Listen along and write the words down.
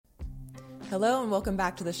Hello and welcome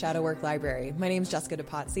back to the Shadow Work Library. My name is Jessica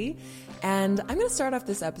DePazzi, and I'm going to start off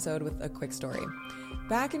this episode with a quick story.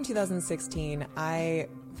 Back in 2016, I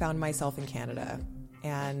found myself in Canada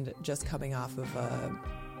and just coming off of a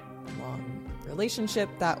long relationship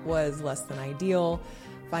that was less than ideal,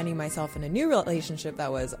 finding myself in a new relationship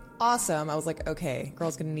that was awesome. I was like, okay,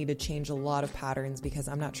 girl's going to need to change a lot of patterns because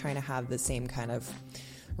I'm not trying to have the same kind of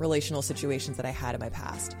relational situations that I had in my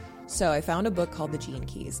past. So I found a book called The Gene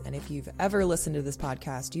Keys, and if you've ever listened to this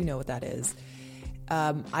podcast, you know what that is.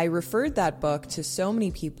 I referred that book to so many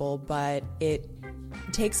people, but it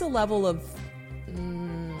takes a level of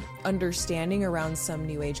understanding around some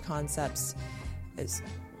New Age concepts, as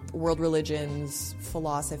world religions,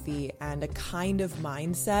 philosophy, and a kind of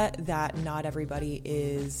mindset that not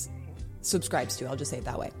everybody subscribes to. I'll just say it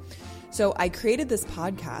that way. So I created this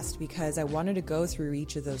podcast because I wanted to go through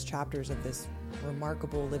each of those chapters of this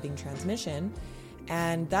remarkable living transmission,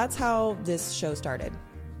 and that's how this show started.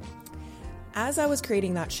 As I was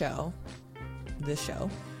creating this show,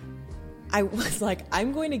 I was like,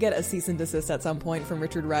 I'm going to get a cease and desist at some point from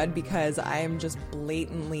Richard Rudd because I am just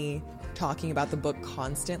blatantly talking about the book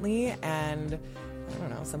constantly, and I don't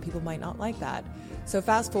know, some people might not like that. So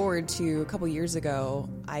fast forward to a couple years ago,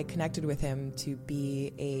 I connected with him to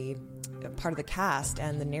be a part of the cast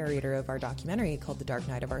and the narrator of our documentary called The Dark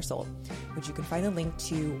Night of Our Soul, which you can find the link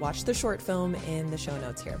to watch the short film in the show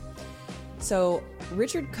notes here. So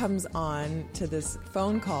Richard comes on to this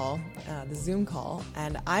phone call, the Zoom call,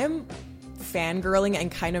 and I'm fangirling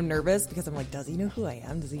and kind of nervous because I'm like, does he know who I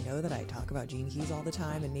am? Does he know that I talk about Gene Keys all the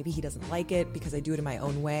time? And maybe he doesn't like it because I do it in my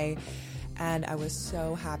own way. And I was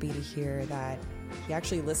so happy to hear that he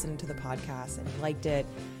actually listened to the podcast and he liked it.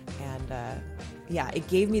 And it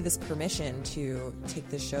gave me this permission to take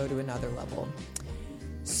this show to another level.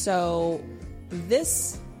 So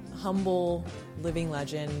this humble living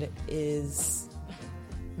legend is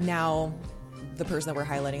now the person that we're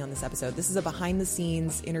highlighting on this episode. This is a behind the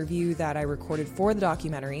scenes interview that I recorded for the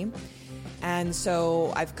documentary. And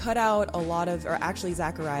so I've cut out a lot of, or actually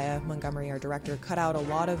Zachariah Montgomery, our director, cut out a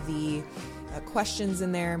lot of the questions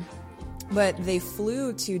in there. But they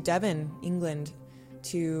flew to Devon, England,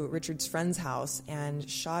 to Richard's friend's house and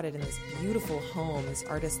shot it in this beautiful home, this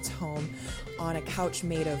artist's home, on a couch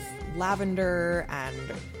made of lavender, and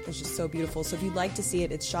it's just so beautiful. So if you'd like to see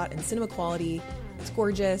it, it's shot in cinema quality. It's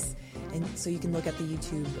gorgeous. And so you can look at the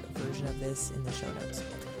YouTube version of this in the show notes.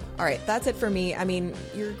 All right, that's it for me. I mean,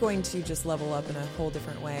 you're going to just level up in a whole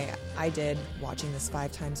different way. I did, watching this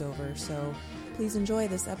 5 times over. So please enjoy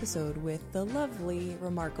this episode with the lovely,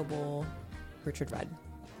 remarkable Richard Rudd.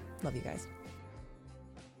 Love you guys.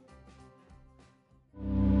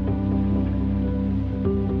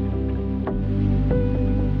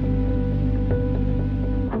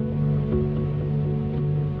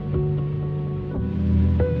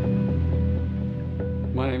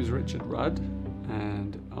 My name is Richard Rudd,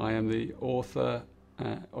 and I am the author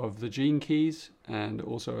of The Gene Keys, and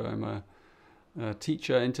also I'm a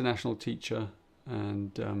teacher, international teacher,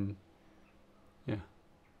 and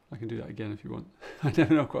I can do that again if you want. I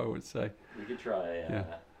don't know quite what to say. You could try.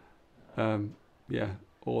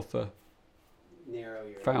 Author. Narrow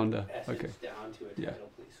your founder. essence Okay. down to a title,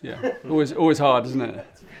 please. Yeah. Always hard, isn't it?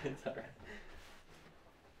 That's all right.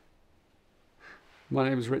 My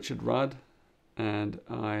name is Richard Rudd, and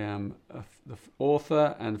I am the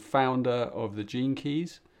author and founder of The Gene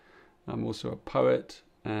Keys. I'm also a poet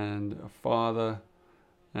and a father,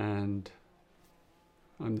 and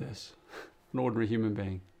I'm an ordinary human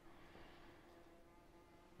being.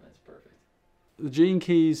 That's perfect. The Gene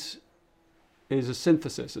Keys is a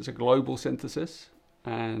synthesis. It's a global synthesis,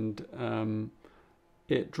 and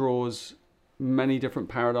it draws many different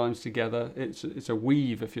paradigms together. It's a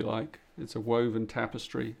weave, if you like. It's a woven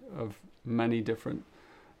tapestry of many different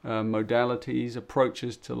modalities,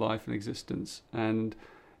 approaches to life and existence, and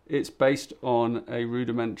it's based on a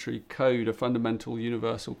rudimentary code, a fundamental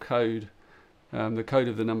universal code, the code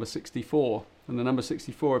of the number 64. And the number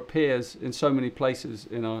 64 appears in so many places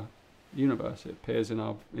in our universe. It appears in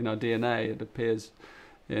our DNA. It appears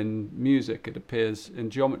in music. It appears in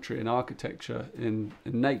geometry, in architecture, in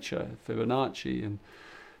nature, Fibonacci,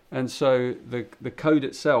 and so the code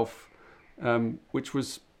itself, which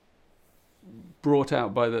was brought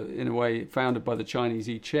out founded by the Chinese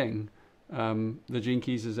I Ching. The Gene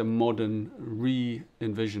Keys is a modern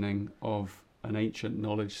re-envisioning of an ancient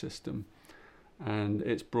knowledge system, and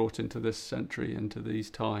it's brought into this century, into these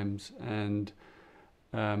times, and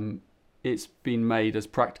it's been made as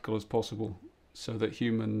practical as possible so that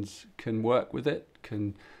humans can work with it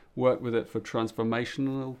for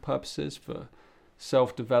transformational purposes, for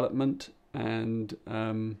self-development, and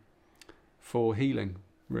for healing,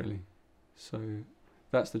 really. So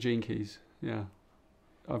that's the Gene Keys. Yeah,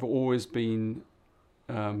 I've always been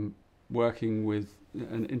working with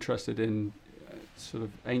and interested in sort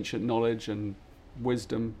of ancient knowledge and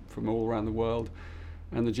wisdom from all around the world,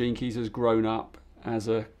 and the Gene Keys has grown up as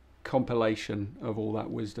a compilation of all that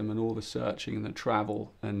wisdom and all the searching and the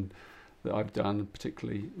travel and that I've done.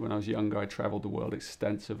 Particularly when I was younger, I traveled the world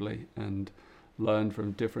extensively and learned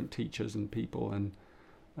from different teachers and people, and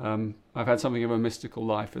I've had something of a mystical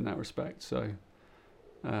life in that respect. So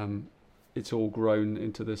it's all grown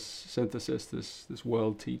into this synthesis, this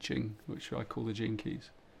world teaching, which I call the Gene Keys.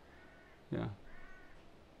 Yeah.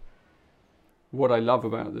 What I love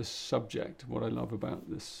about this subject, what I love about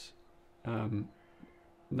this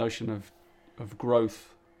notion of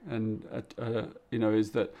growth, and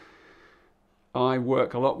is that I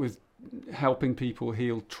work a lot with helping people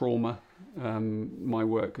heal trauma. My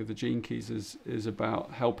work with the Gene Keys is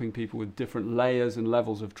about helping people with different layers and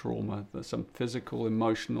levels of trauma. There's some physical,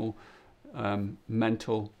 emotional,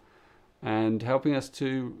 mental, and helping us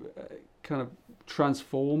to kind of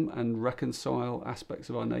transform and reconcile aspects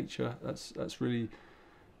of our nature. That's really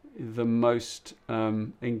the most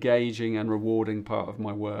engaging and rewarding part of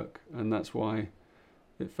my work, and that's why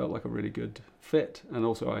it felt like a really good fit. And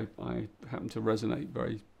also I happen to resonate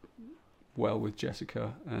very well with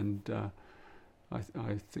Jessica, and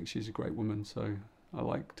I think she's a great woman, so I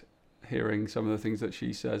liked hearing some of the things that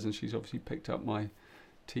she says, and she's obviously picked up my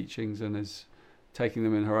teachings and is taking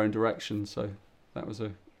them in her own direction, so that was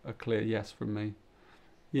a clear yes from me.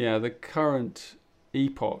 Yeah, the current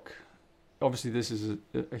epoch, obviously this is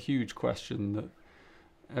a huge question that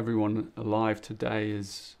everyone alive today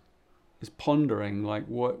is pondering, like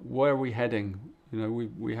where are we heading?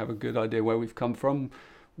 We have a good idea where we've come from.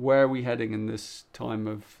 Where are we heading in this time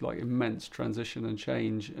of like immense transition and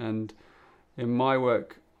change? And in my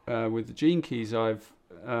work with the Gene Keys, I've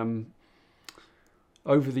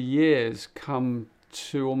over the years come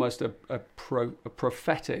to almost a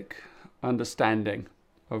prophetic understanding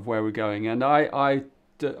of where we're going. And I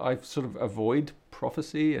sort of avoid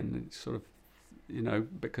prophecy, and it's sort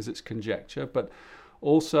of, because it's conjecture, but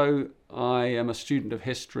also I am a student of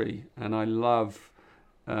history, and I love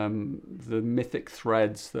the mythic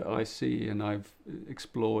threads that I see and I've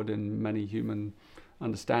explored in many human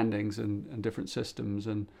understandings and different systems.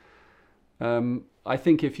 And I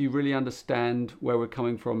think if you really understand where we're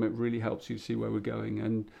coming from, it really helps you see where we're going.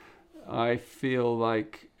 And I feel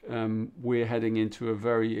like we're heading into a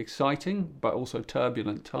very exciting but also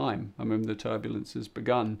turbulent time. I mean, the turbulence has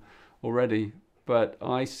begun already, but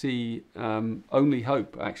I see only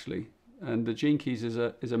hope, actually. And the Gene Keys is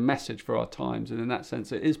a message for our times, and in that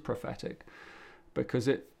sense it is prophetic, because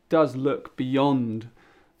it does look beyond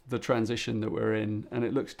the transition that we're in, and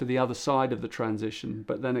it looks to the other side of the transition,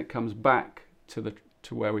 but then it comes back to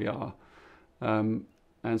where we are.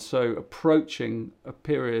 And so approaching a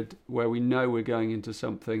period where we know we're going into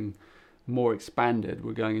something more expanded,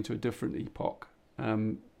 we're going into a different epoch.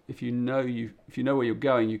 If you know where you're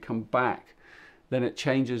going, you come back, then it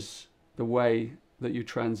changes the way that you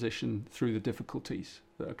transition through the difficulties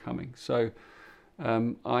that are coming. So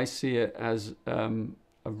I see it as a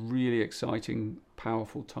really exciting,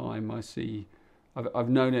 powerful time. I've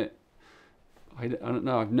known it. I don't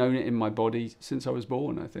know. I've known it in my body since I was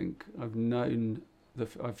born. I think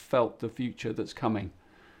I've felt the future that's coming,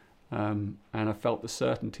 and I've felt the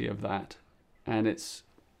certainty of that, and it's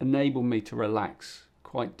enabled me to relax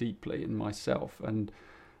quite deeply in myself, and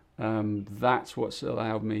that's what's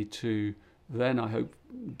allowed me to then, I hope,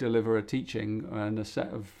 deliver a teaching and a set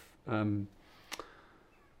of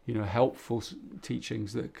helpful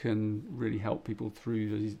teachings that can really help people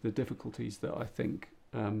through the difficulties that I think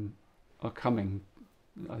are coming.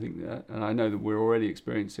 I think and I know that we're already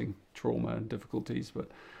experiencing trauma and difficulties,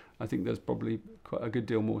 but I think there's probably quite a good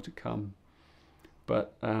deal more to come.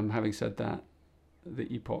 But having said that,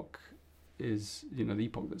 the epoch is, the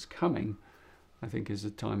epoch that's coming, I think, is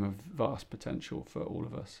a time of vast potential for all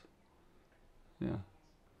of us.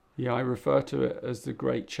 Yeah, I refer to it as the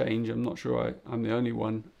Great Change. I'm not sure I'm the only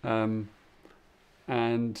one,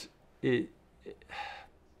 and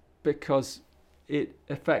because it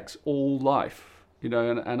affects all life,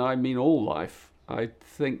 and I mean all life. I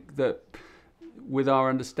think that with our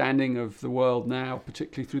understanding of the world now,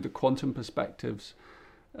 particularly through the quantum perspectives,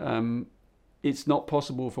 it's not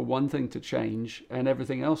possible for one thing to change and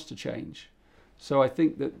everything else to change. So I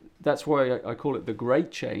think that's why I call it the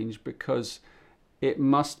Great Change, because it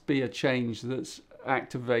must be a change that's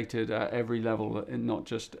activated at every level, and not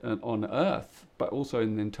just on Earth, but also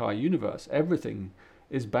in the entire universe. Everything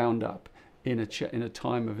is bound up in a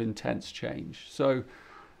time of intense change. So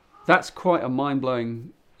that's quite a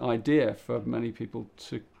mind-blowing idea for many people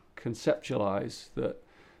to conceptualize, that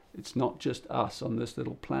it's not just us on this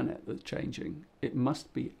little planet that's changing. It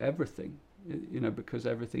must be everything, because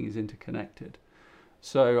everything is interconnected.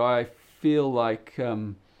 So I feel like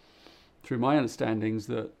through my understandings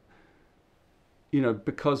that,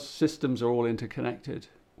 because systems are all interconnected,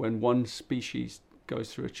 when one species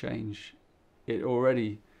goes through a change, it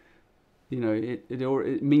already,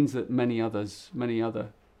 it means that many other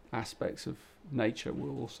aspects of nature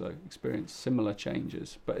will also experience similar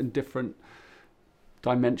changes, but in different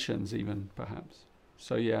dimensions even, perhaps.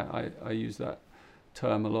 So yeah, I use that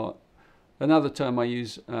term a lot. Another term I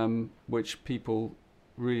use, which people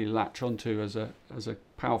really latch onto as a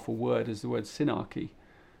powerful word, is the word synarchy,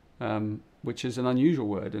 which is an unusual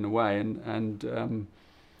word in a way, and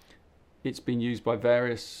it's been used by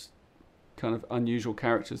various kind of unusual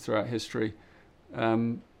characters throughout history.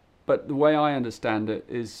 But the way I understand it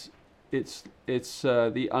is, it's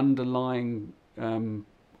the underlying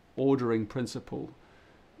ordering principle,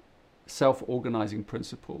 self-organizing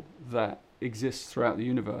principle that exists throughout the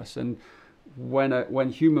universe. And when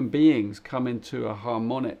human beings come into a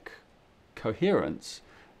harmonic coherence,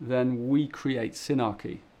 then we create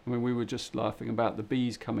synarchy. I mean, we were just laughing about the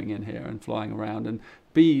bees coming in here and flying around, and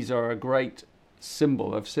bees are a great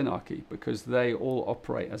symbol of synarchy because they all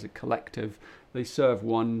operate as a collective. They serve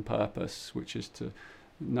one purpose, which is to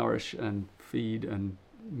nourish and feed and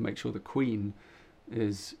make sure the queen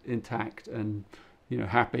is intact and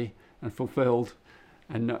happy and fulfilled,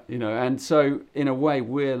 and so in a way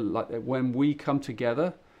we're like, when we come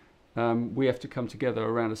together, we have to come together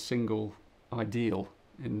around a single ideal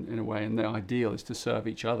in a way, and the ideal is to serve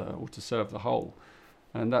each other or to serve the whole,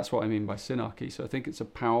 and that's what I mean by synarchy. So I think it's a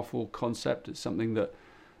powerful concept. It's something that,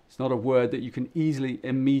 it's not a word that you can easily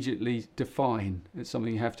immediately define. It's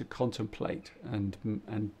something you have to contemplate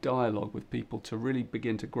and dialogue with people to really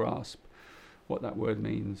begin to grasp what that word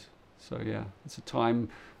means. So yeah, it's a time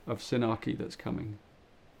of synarchy that's coming.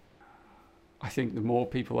 I think the more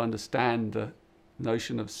people understand the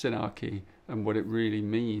notion of synarchy and what it really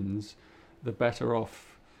means, the better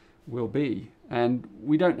off we'll be. And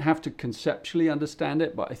we don't have to conceptually understand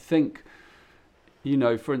it, but I think,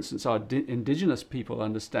 for instance, our indigenous people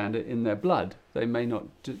understand it in their blood. They may not,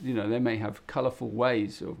 they may have colourful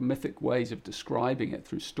ways or mythic ways of describing it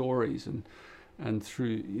through stories and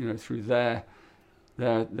through, through their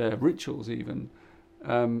rituals even.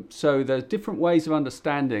 So there's different ways of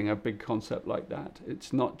understanding a big concept like that.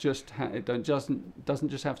 It's not just it doesn't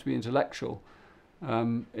just have to be intellectual.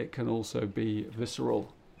 It can also be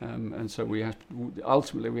visceral, and so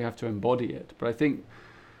ultimately we have to embody it. But I think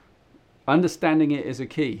understanding it is a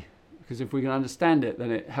key, because if we can understand it,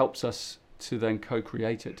 then it helps us to then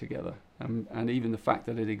co-create it together. And even the fact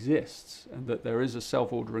that it exists and that there is a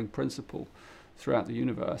self-ordering principle throughout the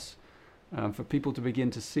universe. For people to begin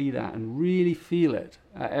to see that and really feel it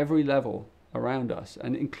at every level around us,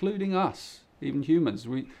 and including us, even humans.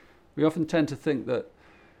 We often tend to think that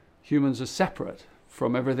humans are separate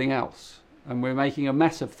from everything else, and we're making a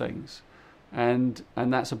mess of things, and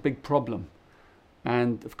that's a big problem.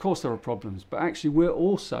 And of course there are problems, but actually we're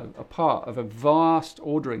also a part of a vast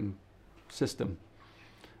ordering system.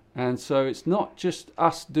 And so it's not just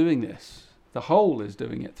us doing this. The whole is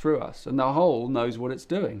doing it through us, and the whole knows what it's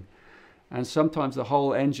doing. And sometimes the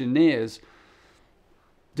whole engineers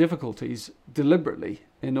difficulties deliberately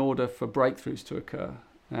in order for breakthroughs to occur.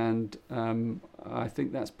 And I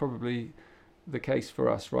think that's probably the case for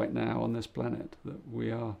us right now on this planet, that we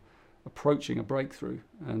are approaching a breakthrough.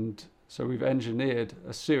 And so we've engineered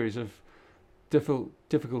a series of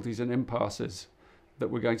difficulties and impasses that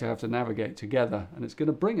we're going to have to navigate together, and it's going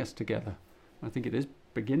to bring us together. I think it is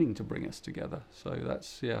beginning to bring us together. So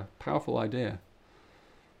that's, powerful idea.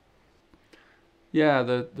 Yeah,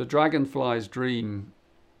 the dragonfly's dream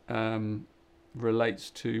relates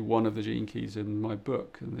to one of the gene keys in my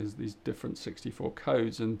book, and there's these different 64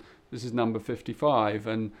 codes, and this is number 55,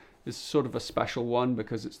 and it's sort of a special one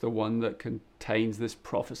because it's the one that contains this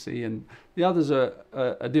prophecy, and the others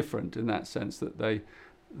are different in that sense, that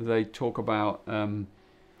they talk about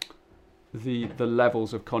the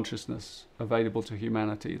levels of consciousness available to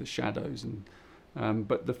humanity, the shadows, and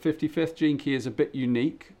but the 55th gene key is a bit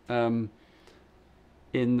unique.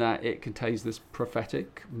 In that it contains this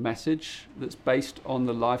prophetic message that's based on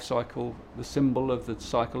the life cycle, the symbol of the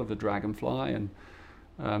cycle of the dragonfly. And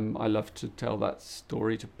I love to tell that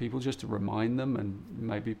story to people just to remind them, and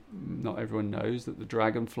maybe not everyone knows that the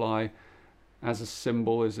dragonfly as a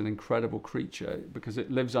symbol is an incredible creature because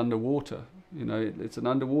it lives underwater. It's an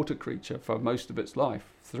underwater creature for most of its life,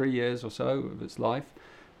 3 years or so of its life.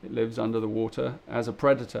 It lives under the water as a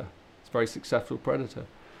predator. It's a very successful predator.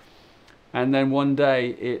 And then one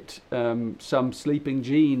day, some sleeping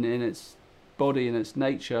gene in its body, in its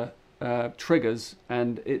nature, triggers,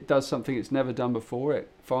 and it does something it's never done before. It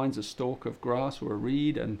finds a stalk of grass or a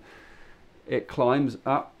reed, and it climbs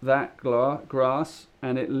up that grass,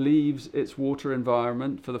 and it leaves its water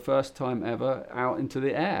environment for the first time ever out into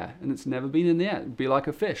the air. And it's never been in the air. It'd be like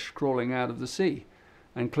a fish crawling out of the sea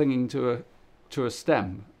and clinging to a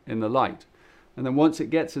stem in the light. And then once it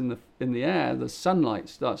gets in the air, the sunlight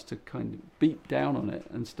starts to kind of beat down on it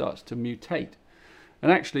and starts to mutate.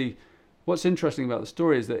 And actually, what's interesting about the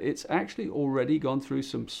story is that it's actually already gone through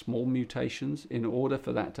some small mutations in order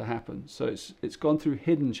for that to happen. So it's gone through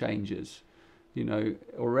hidden changes,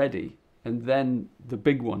 already. And then the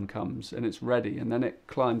big one comes and it's ready, and then it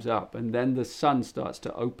climbs up, and then the sun starts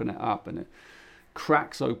to open it up, and it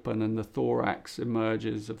cracks open, and the thorax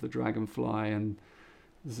emerges of the dragonfly, and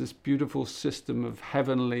there's this beautiful system of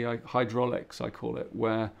heavenly hydraulics, I call it,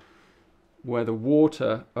 where the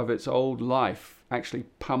water of its old life actually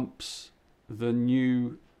pumps the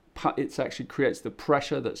new. It actually creates the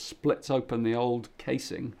pressure that splits open the old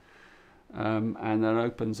casing, and then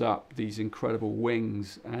opens up these incredible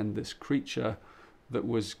wings, and this creature that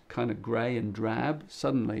was kind of grey and drab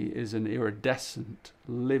suddenly is an iridescent,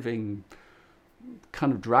 living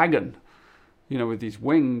kind of dragon, with these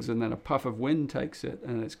wings, and then a puff of wind takes it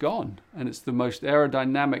and it's gone. And it's the most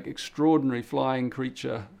aerodynamic, extraordinary flying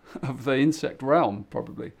creature of the insect realm,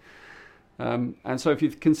 probably. And so if you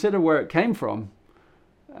consider where it came from,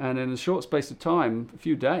 and in a short space of time, a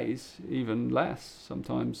few days, even less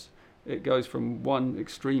sometimes, it goes from one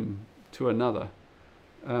extreme to another.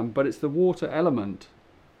 But it's the water element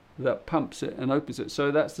that pumps it and opens it.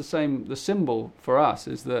 So that's the symbol for us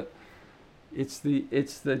is that it's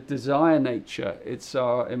the desire nature, it's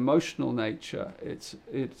our emotional nature,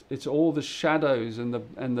 it's all the shadows and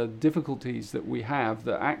the difficulties that we have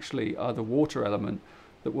that actually are the water element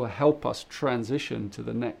that will help us transition to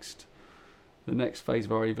the next phase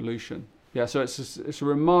of our evolution. Yeah, so it's a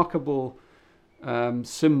remarkable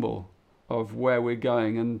symbol of where we're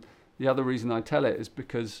going, and the other reason I tell it is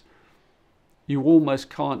because you almost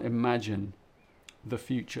can't imagine the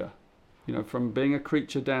future. From being a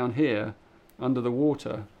creature down here under the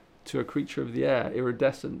water to a creature of the air,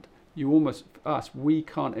 iridescent, we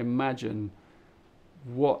can't imagine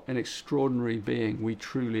what an extraordinary being we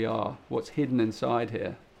truly are, what's hidden inside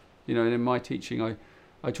here. And in my teaching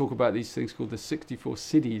I talk about these things called the 64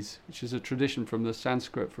 siddhis, which is a tradition from the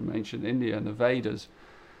Sanskrit, from ancient India and the Vedas,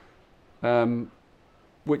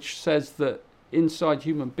 which says that inside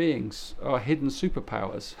human beings are hidden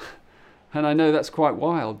superpowers. And I know that's quite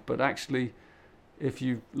wild, but actually, if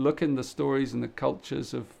you look in the stories and the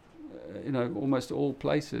cultures of, almost all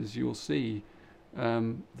places, you'll see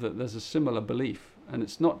that there's a similar belief. And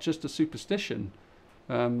it's not just a superstition.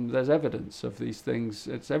 There's evidence of these things.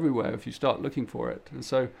 It's everywhere if you start looking for it. And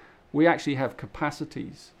so we actually have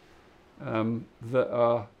capacities that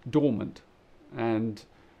are dormant and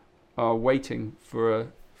are waiting for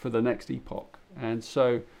the next epoch. And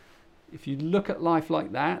so if you look at life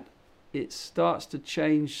like that, it starts to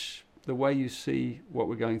change the way you see what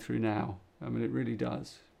we're going through now. I mean, it really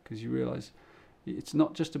does, because you realize it's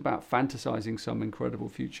not just about fantasizing some incredible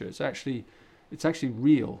future. It's actually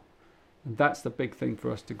real. And that's the big thing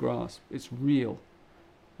for us to grasp. It's real.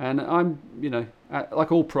 And I'm,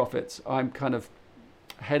 like all prophets, I'm kind of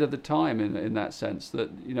ahead of the time in that sense that,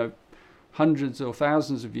 hundreds or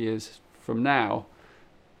thousands of years from now,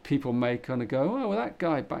 people may kind of go, oh, well, that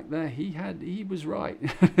guy back there, he was right.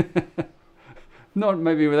 Not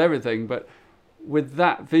maybe with everything, but with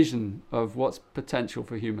that vision of what's potential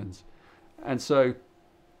for humans. And so,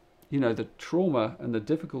 the trauma and the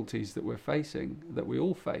difficulties that we're facing, that we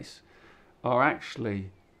all face, are actually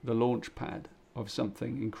the launch pad of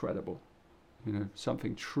something incredible,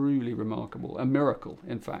 something truly remarkable, a miracle,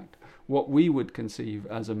 in fact, what we would conceive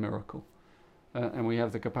as a miracle. And we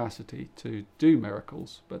have the capacity to do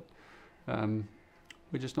miracles, but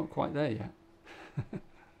we're just not quite there yet.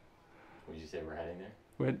 Would you say we're heading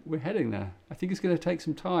there? We're heading there. I think it's going to take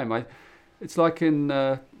some time. It's like in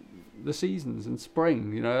the seasons in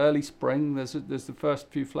spring. Early spring. There's the first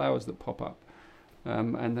few flowers that pop up,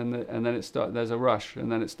 and then there's a rush, and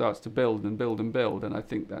then it starts to build and build and build. And I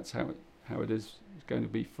think that's how it is going to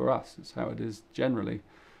be for us. It's how it is generally.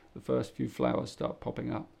 The first few flowers start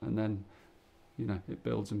popping up, and then it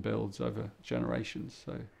builds and builds over generations.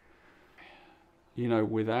 So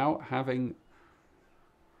without having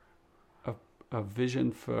a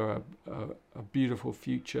vision for a beautiful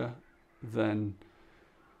future, then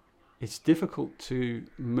it's difficult to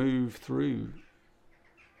move through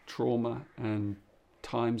trauma and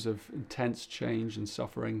times of intense change and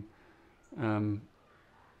suffering,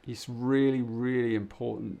 it's really, really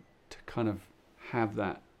important to kind of have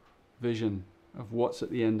that vision of what's at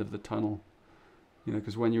the end of the tunnel.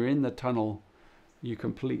 Because when you're in the tunnel,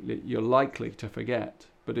 you're likely to forget.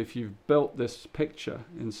 But if you've built this picture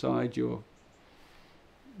inside your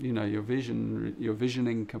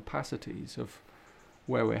visioning capacities of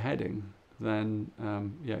where we're heading, then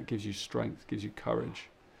it gives you strength, gives you courage,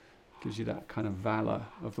 gives you that kind of valor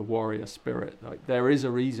of the warrior spirit. Like, there is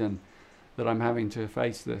a reason that I'm having to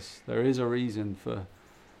face this. There is a reason for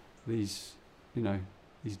these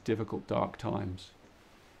difficult, dark times.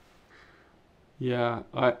 Yeah,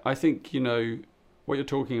 I think, what you're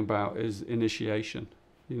talking about is initiation.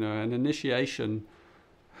 And initiation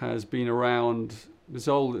has been around as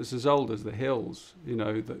old as the hills,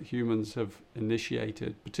 that humans have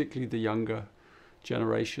initiated, particularly the younger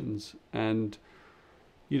generations. And,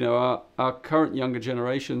 our current younger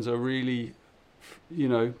generations are really,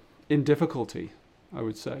 in difficulty, I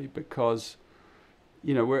would say, because,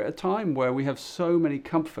 we're at a time where we have so many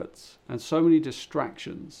comforts and so many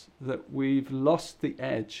distractions that we've lost the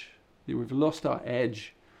edge. We've lost our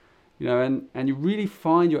edge, and you really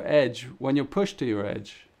find your edge when you're pushed to your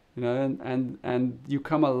edge, and you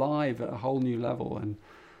come alive at a whole new level. And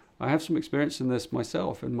I have some experience in this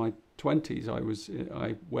myself. In my 20s,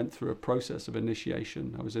 I went through a process of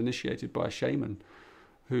initiation. I was initiated by a shaman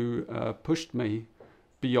who pushed me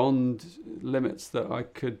beyond limits that I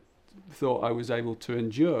thought I was able to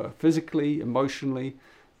endure, physically, emotionally,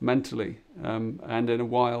 mentally, and in a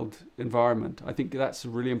wild environment. I think that's a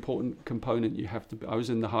really important component. I was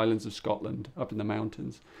in the Highlands of Scotland, up in the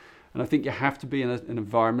mountains, and I think you have to be in an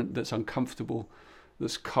environment that's uncomfortable,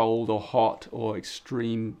 that's cold or hot or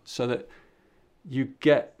extreme, so that you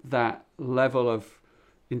get that level of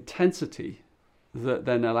intensity that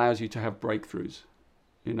then allows you to have breakthroughs,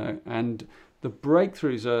 and the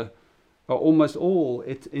breakthroughs are almost all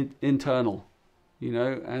internal,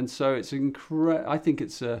 and so it's I think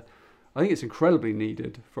it's incredibly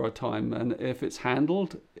needed for our time. And if it's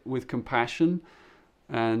handled with compassion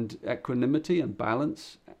and equanimity and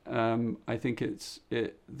balance, I think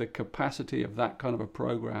the capacity of that kind of a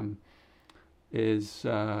program is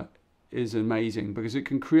amazing, because it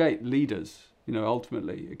can create leaders.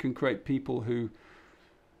 Ultimately, it can create people who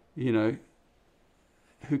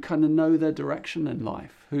kind of know their direction in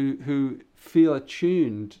life, who feel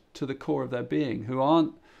attuned to the core of their being, who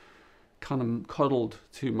aren't kind of coddled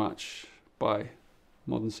too much by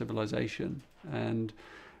modern civilization. And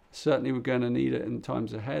certainly we're going to need it in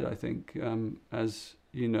times ahead, I think, as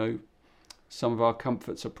some of our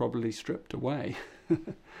comforts are probably stripped away.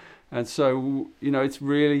 And so,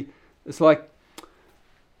 it's like,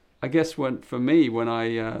 I guess when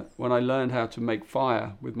I learned how to make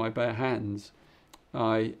fire with my bare hands,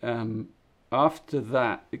 after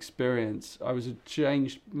that experience, I was a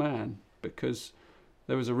changed man, because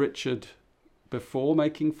there was a Richard before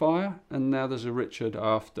making fire, and now there's a Richard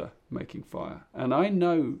after making fire. And I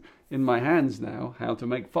know in my hands now how to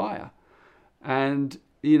make fire. And,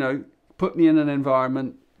 put me in an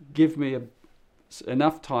environment, give me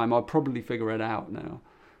enough time, I'll probably figure it out now.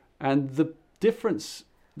 And the difference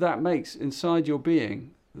that makes inside your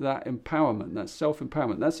being, that empowerment, that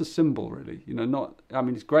self-empowerment, that's a symbol, really.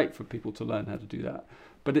 It's great for people to learn how to do that,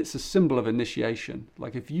 but it's a symbol of initiation.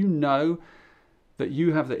 Like, if you know that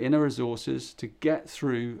you have the inner resources to get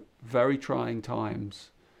through very trying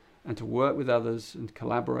times and to work with others and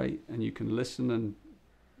collaborate, and you can listen and,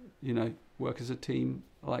 work as a team,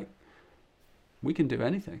 like, we can do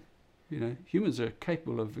anything. Humans are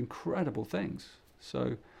capable of incredible things.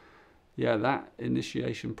 So, yeah, that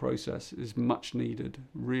initiation process is much needed,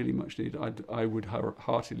 really much needed. I would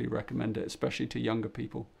heartily recommend it, especially to younger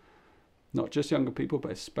people. Not just younger people,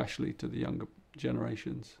 but especially to the younger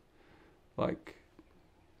generations. Like,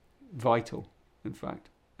 vital, in fact.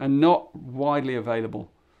 And not widely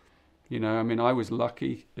available. I was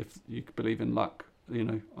lucky, if you could believe in luck.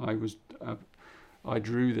 I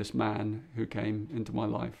drew this man who came into my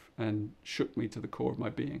life and shook me to the core of my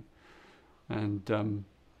being. And,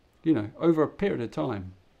 over a period of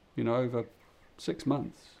time, over 6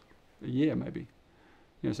 months, a year maybe.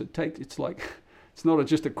 So it's not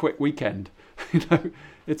just a quick weekend.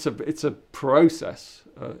 It's a process.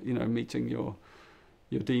 Meeting your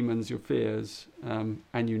demons, your fears,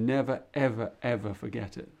 and you never ever ever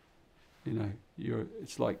forget it.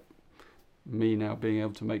 It's like me now being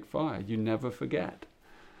able to make fire. You never forget.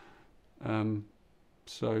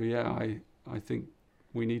 So yeah, I think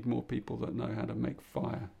we need more people that know how to make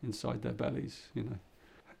fire inside their bellies.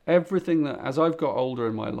 everything that, as I've got older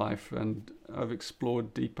in my life and I've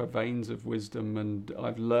explored deeper veins of wisdom and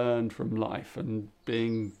I've learned from life and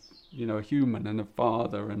being, a human and a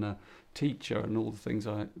father and a teacher and all the things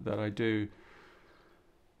that I do,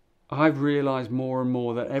 I've realized more and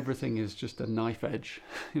more that everything is just a knife edge,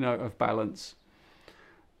 of balance.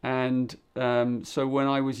 And so when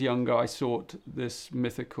I was younger, I sought this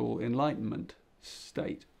mythical enlightenment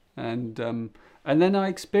state, and then I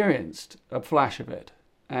experienced a flash of it,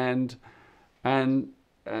 and then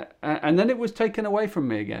it was taken away from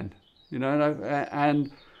me again, and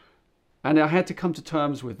I had to come to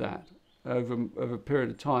terms with that over a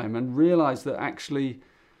period of time and realize that actually,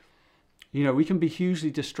 we can be hugely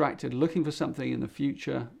distracted looking for something in the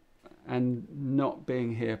future and not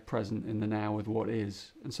being here present in the now with what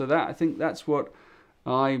is. And so I think that's what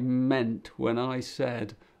I meant when I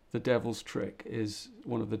said one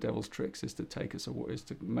of the devil's tricks is to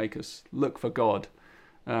make us look for God.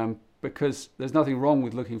 Because there's nothing wrong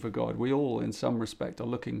with looking for God. We all, in some respect, are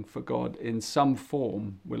looking for God in some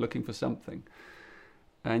form. We're looking for something.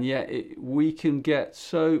 And yet we can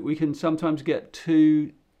sometimes get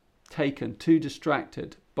too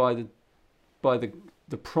distracted by the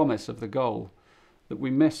promise of the goal, that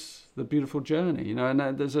we miss the beautiful journey.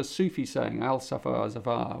 And there's a Sufi saying, al safar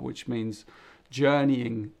zafar, which means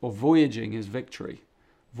journeying or voyaging is victory.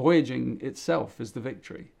 Voyaging itself is the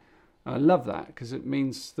victory. I love that, because it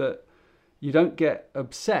means that you don't get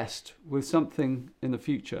obsessed with something in the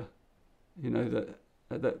future,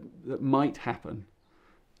 that might happen.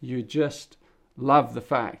 You just love the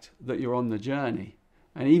fact that you're on the journey.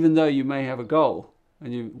 And even though you may have a goal,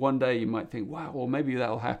 and one day you might think, wow, well, maybe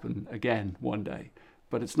that'll happen again one day,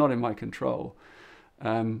 but it's not in my control.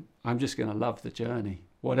 I'm just going to love the journey,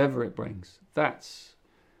 whatever it brings. That's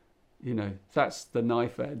the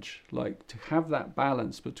knife edge, like to have that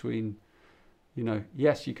balance between,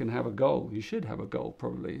 yes, you can have a goal. You should have a goal,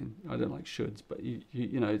 probably. I don't like shoulds, but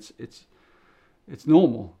it's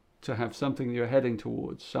normal to have something you're heading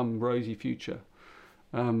towards, some rosy future.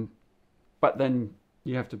 But then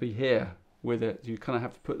you have to be here with it. You kind of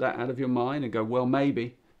have to put that out of your mind and go, well,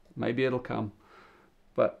 maybe it'll come.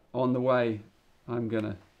 But on the way, I'm going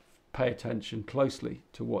to pay attention closely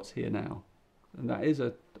to what's here now. And that is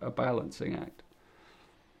a balancing act.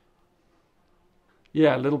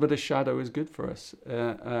 Yeah, a little bit of shadow is good for us.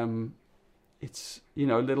 It's, a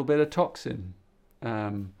little bit of toxin.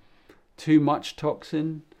 Too much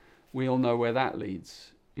toxin, we all know where that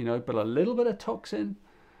leads. But a little bit of toxin,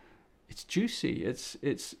 it's juicy.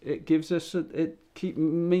 It gives us,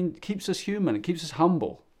 keeps us human. It keeps us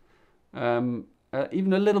humble.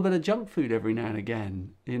 Even a little bit of junk food every now and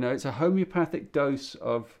again. It's a homeopathic dose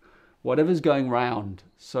of whatever's going round,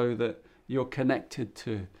 so that you're connected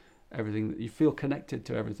to everything, that you feel connected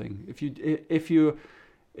to everything. If you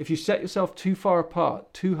set yourself too far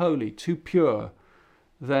apart, too holy, too pure,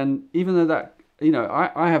 then even though that,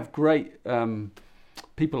 I have great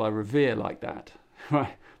people I revere like that,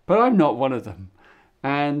 right? But I'm not one of them.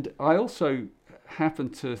 And I also happen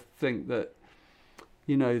to think that,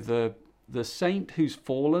 the saint who's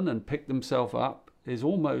fallen and picked himself up is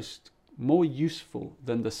almost more useful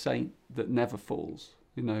than the saint that never falls,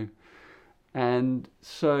 And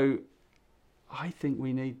so I think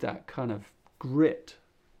we need that kind of grit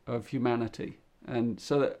of humanity, and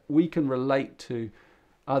so that we can relate to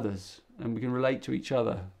others and we can relate to each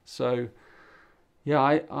other. So yeah,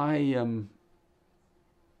 I'm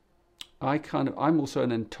also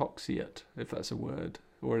an intoxiate, if that's a word,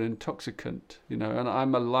 or an intoxicant, and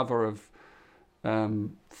I'm a lover of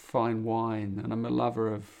fine wine, and I'm a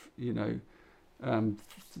lover of,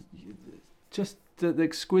 just the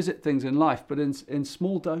exquisite things in life, but in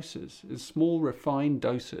small doses, in small refined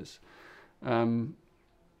doses.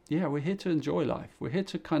 We're here to enjoy life. We're here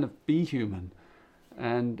to kind of be human.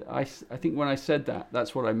 And I think when I said that,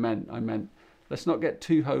 that's what I meant. I meant, let's not get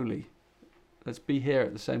too holy. Let's be here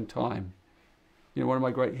at the same time. One of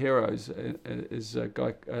my great heroes is a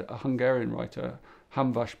Hungarian writer,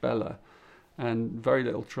 Hamvas Bella, and very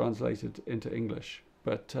little translated into English.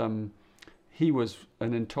 But he was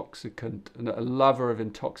an intoxicant and a lover of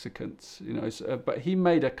intoxicants, but he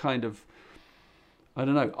made a kind of,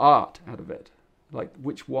 art out of it. Like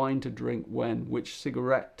which wine to drink when, which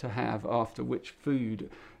cigarette to have after which food,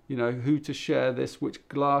 who to share this, which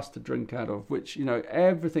glass to drink out of, which,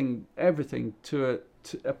 everything to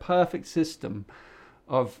a perfect system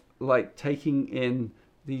of like taking in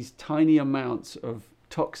these tiny amounts of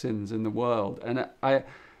toxins in the world.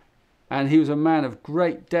 And he was a man of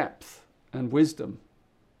great depth and wisdom.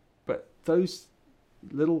 But those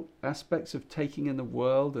little aspects of taking in the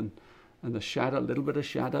world and the shadow, a little bit of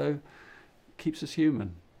shadow, keeps us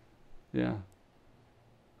human. Yeah.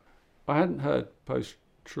 I hadn't heard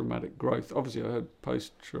post-traumatic growth. Obviously, I heard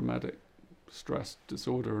post-traumatic stress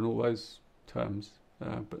disorder and all those terms.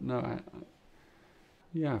 But no,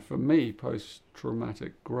 yeah, for me,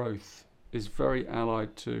 post-traumatic growth is very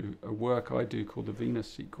allied to a work I do called the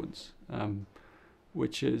Venus sequence,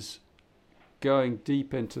 which is going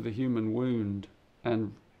deep into the human wound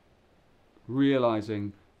and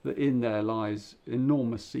realizing that in there lies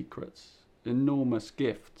enormous secrets, enormous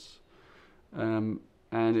gifts, and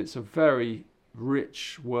it's a very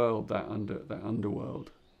rich world, that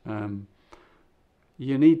underworld.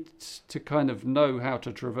 You need to kind of know how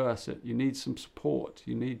to traverse it. You need some support.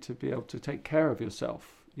 You need to be able to take care of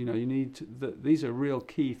yourself. You need to, these are real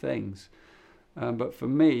key things. But for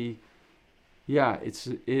me, yeah, it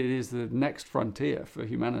is the next frontier for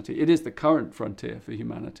humanity. It is the current frontier for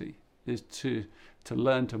humanity, is to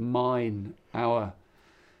learn to mine our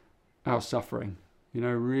suffering.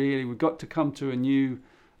 Really, we've got to come to a new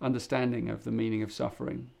understanding of the meaning of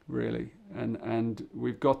suffering, really, and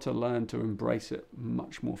we've got to learn to embrace it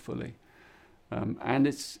much more fully. And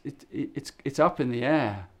it's up in the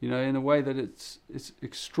air, in a way that it's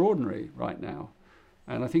extraordinary right now,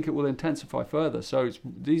 and I think it will intensify further. So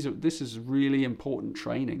this is really important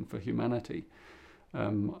training for humanity.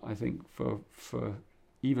 I think for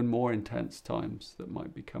even more intense times that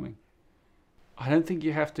might be coming. I don't think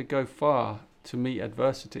you have to go far to meet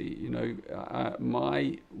adversity.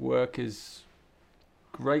 My work is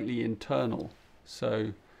greatly internal.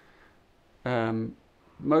 So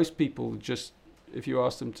most people just, if you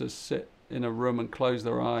ask them to sit in a room and close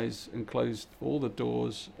their eyes and close all the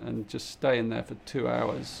doors and just stay in there for 2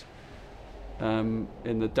 hours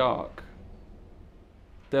in the dark,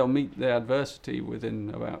 they'll meet their adversity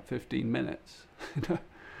within about 15 minutes.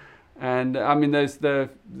 And I mean,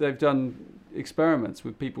 they've done experiments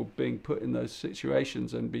with people being put in those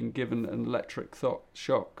situations and being given an electric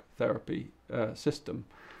shock therapy system.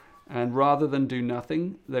 And rather than do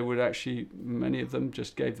nothing, they would actually, many of them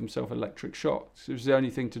just gave themselves electric shocks. It was the only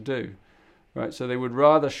thing to do, right? So they would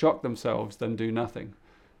rather shock themselves than do nothing.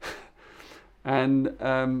 And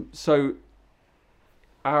so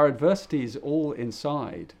our adversity is all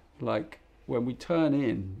inside. Like when we turn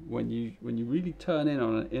in, when you really turn in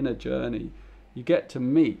on an inner journey, you get to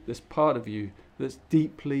meet this part of you that's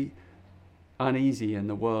deeply uneasy in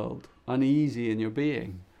the world, uneasy in your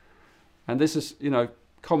being. And this is,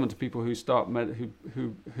 common to people who start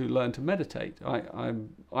who learn to meditate.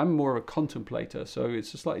 I'm more of a contemplator, so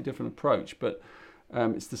it's a slightly different approach, but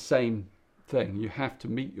it's the same thing. You have to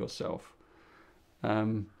meet yourself,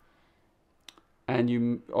 and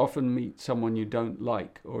you often meet someone you don't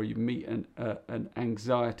like, or you meet an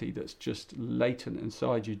anxiety that's just latent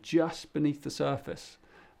inside you, just beneath the surface,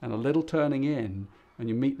 and a little turning in, and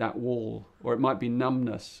you meet that wall. Or it might be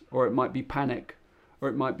numbness, or it might be panic, or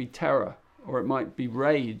it might be terror, or it might be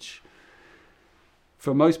rage.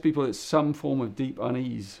 For most people, it's some form of deep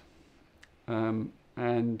unease.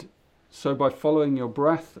 And so by following your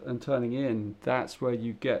breath and turning in, that's where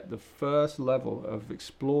you get the first level of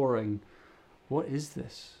exploring, what is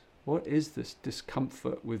this? What is this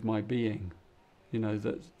discomfort with my being?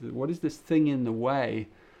 What is this thing in the way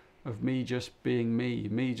of me just being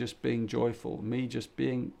me just being joyful, me just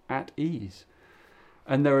being at ease?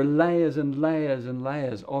 And there are layers and layers and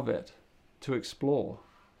layers of it to explore,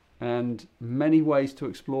 and many ways to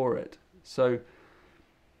explore it. So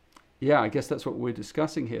yeah, I guess that's what we're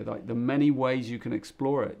discussing here, like the many ways you can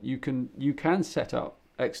explore it. You can set up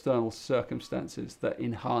external circumstances that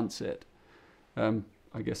enhance it.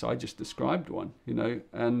 I guess I just described one,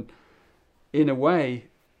 and in a way,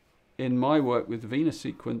 in my work with the Venus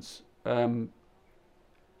sequence,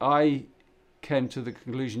 I came to the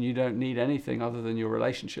conclusion you don't need anything other than your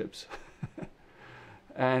relationships.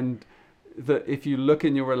 And that if you look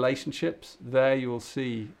in your relationships, there you'll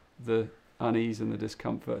see the unease and the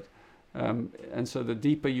discomfort. And so the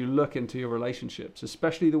deeper you look into your relationships,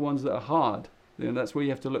 especially the ones that are hard, that's where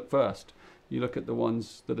you have to look first. You look at the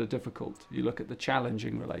ones that are difficult. You look at the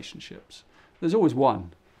challenging relationships. There's always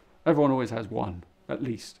one. Everyone always has one, at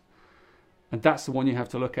least. And that's the one you have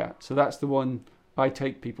to look at. So that's the one I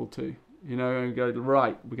take people to, and go,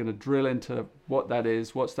 right, we're going to drill into what that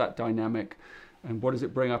is, what's that dynamic, and what does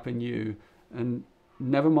it bring up in you? And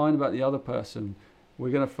never mind about the other person. We're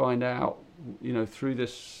going to find out, through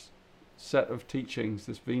this set of teachings,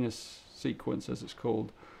 this Venus sequence, as it's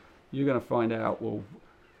called, you're going to find out, well,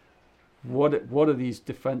 what are these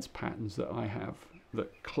defense patterns that I have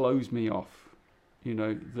that close me off,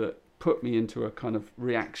 that put me into a kind of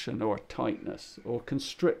reaction or a tightness or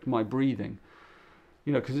constrict my breathing,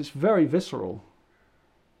 because it's very visceral,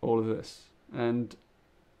 all of this. And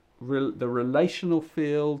the relational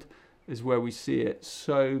field is where we see it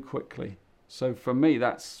so quickly. So for me,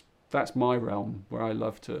 that's my realm where I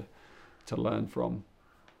love to learn from.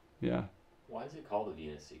 Yeah. Why is it called the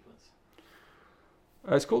Venus sequence?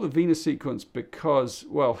 It's called the Venus sequence because,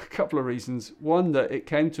 well, a couple of reasons. One, that it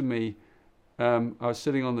came to me, I was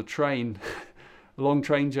sitting on the train, a long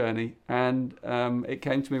train journey, and it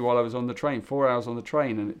came to me while I was on the train, 4 hours on the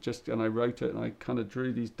train, and I wrote it, and I kind of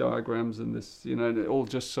drew these diagrams and this, and it all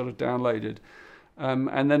just sort of downloaded.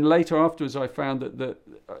 And then later afterwards, I found that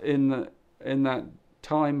in that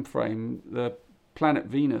time frame, the planet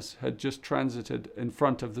Venus had just transited in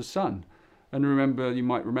front of the sun. And you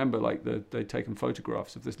might remember, like they'd taken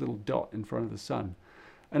photographs of this little dot in front of the sun.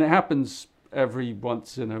 And it happens every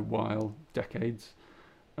once in a while, decades,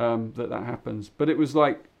 that happens. But it was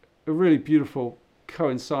like a really beautiful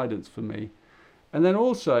coincidence for me. And then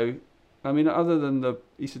also, I mean, other than the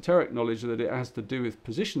esoteric knowledge that it has to do with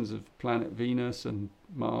positions of planet Venus and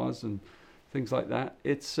Mars and things like that,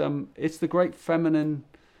 it's the great feminine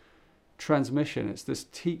transmission. It's this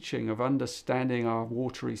teaching of understanding our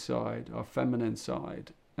watery side, our feminine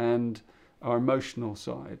side, and our emotional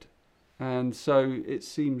side. And so it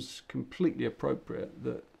seems completely appropriate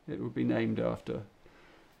that it would be named after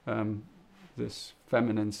this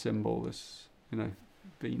feminine symbol, this,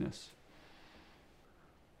 Venus.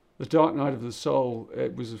 The Dark Night of the Soul,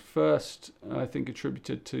 it was first, I think,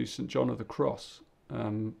 attributed to St. John of the Cross,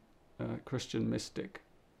 Christian mystic.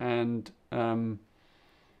 And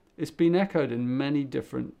it's been echoed in many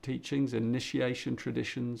different teachings, initiation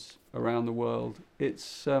traditions around the world.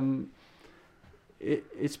 It's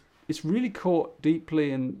really caught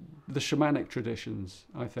deeply in the shamanic traditions,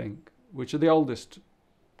 I think, which are the oldest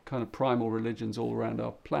kind of primal religions all around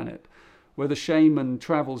our planet, where the shaman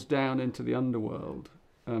travels down into the underworld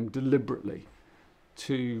deliberately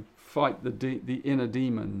to fight the inner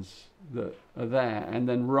demons that are there, and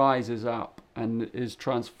then rises up and is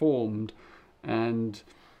transformed and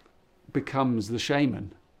becomes the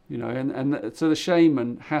shaman, and so the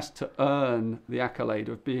shaman has to earn the accolade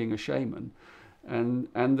of being a shaman, and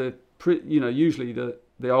usually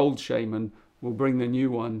the old shaman will bring the new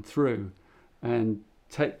one through and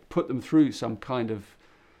put them through some kind of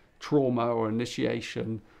trauma or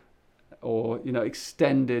initiation or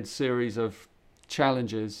extended series of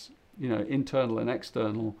challenges, internal and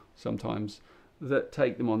external sometimes, that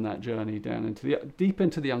take them on that journey down deep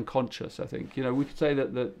into the unconscious. I think we could say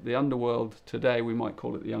that the underworld today, we might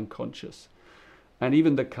call it the unconscious, and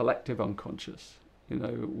even the collective unconscious,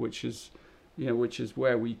 which is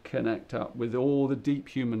where we connect up with all the deep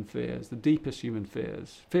human fears, the deepest human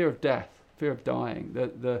fears, fear of death, fear of dying,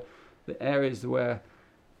 the areas where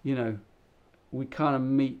we kind of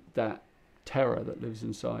meet that terror that lives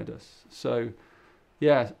inside us. So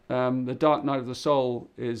the Dark Night of the Soul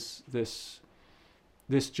is this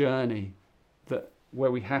journey where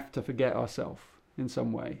we have to forget ourselves in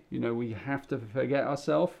some way. We have to forget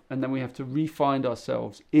ourselves, and then we have to re-find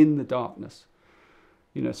ourselves in the darkness.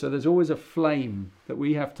 So there's always a flame that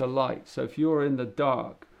we have to light. So if you're in the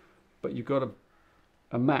dark, but you've got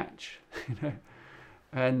a match,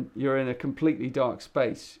 and you're in a completely dark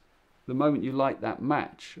space, the moment you light that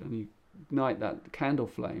match and you ignite that candle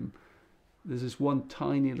flame, there's this one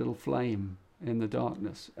tiny little flame in the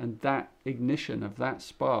darkness, and that ignition of that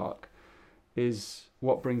spark is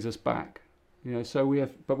what brings us back. So we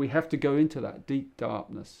have to go into that deep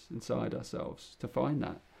darkness inside ourselves to find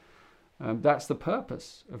that. That's the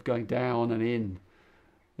purpose of going down and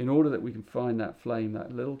in order that we can find that flame,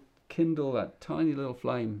 that little kindle, that tiny little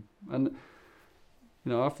flame. And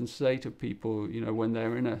I often say to people, when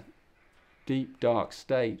they're in a deep dark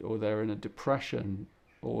state, or they're in a depression,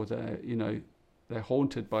 or they're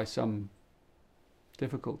haunted by some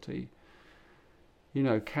difficulty,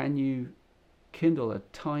 can you kindle a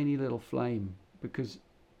tiny little flame? Because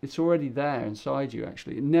it's already there inside you.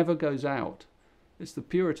 Actually, it never goes out. It's the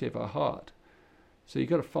purity of our heart. So you've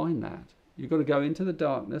got to find that. You've got to go into the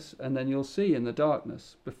darkness, and then you'll see in the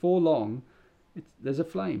darkness, before long, there's a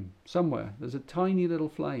flame somewhere. There's a tiny little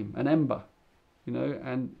flame, an ember,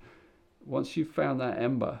 and once you've found that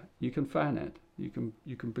ember, you can fan it. You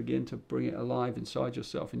can begin to bring it alive inside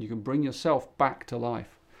yourself, and you can bring yourself back to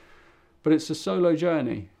life. But it's a solo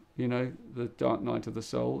journey, the Dark Night of the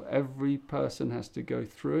Soul. Every person has to go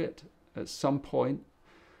through it at some point,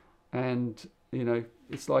 and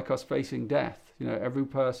it's like us facing death. Every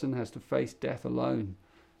person has to face death alone,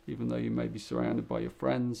 even though you may be surrounded by your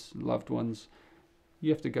friends, loved ones. You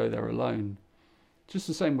have to go there alone. Just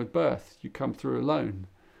the same with birth. You come through alone.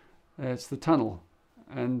 It's the tunnel.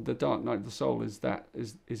 And the Dark Night of the Soul is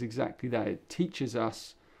exactly that. It teaches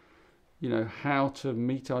us how to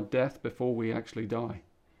meet our death before we actually die.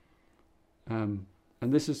 And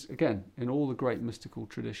this is, again, in all the great mystical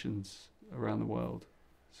traditions around the world.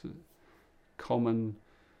 It's a common,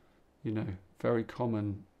 very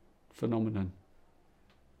common phenomenon.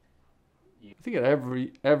 I think that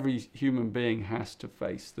every human being has to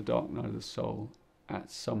face the dark night of the soul at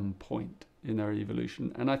some point in their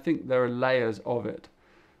evolution. And I think there are layers of it.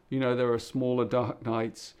 There are smaller dark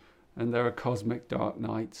nights and there are cosmic dark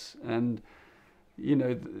nights. And,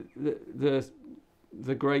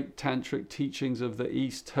 the great tantric teachings of the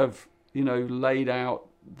East have, laid out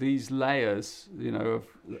these layers,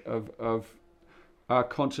 of our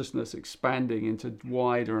consciousness expanding into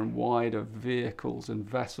wider and wider vehicles and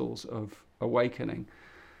vessels of awakening.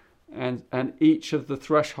 And each of the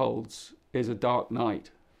thresholds is a dark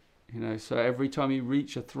night. So every time you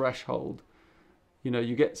reach a threshold,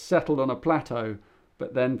 you get settled on a plateau,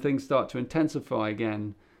 but then things start to intensify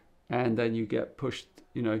again, and then you get pushed,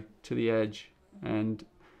 to the edge, and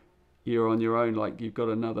you're on your own, like you've got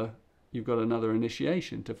another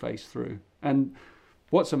initiation to face through. And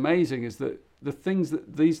what's amazing is that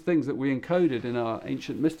these things that we encoded in our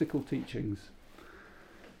ancient mystical teachings,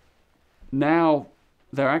 now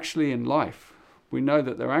they're actually in life. We know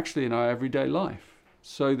that they're actually in our everyday life.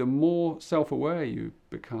 So the more self-aware you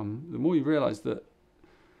become, the more you realize that,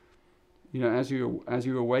 as you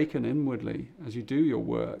awaken inwardly, as you do your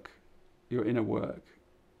work, your inner work,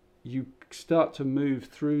 you start to move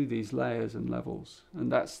through these layers and levels.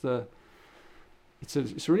 And it's a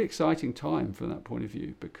really exciting time from that point of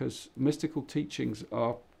view, because mystical teachings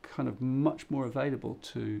are kind of much more available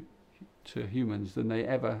to humans than they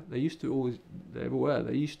ever were.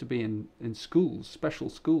 They used to be in schools, special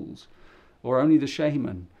schools, or only the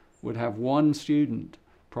shaman would have one student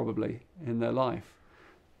probably in their life.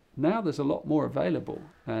 Now there's a lot more available,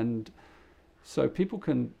 and so people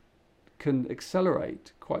can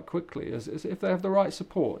accelerate quite quickly as if they have the right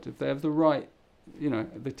support, if they have the right,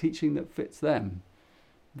 the teaching that fits them.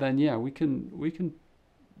 Then we can.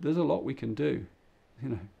 There's a lot we can do,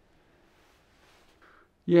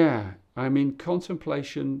 Yeah, I mean,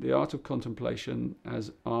 contemplation, the art of contemplation,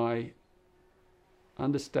 as I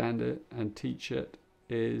understand it and teach it,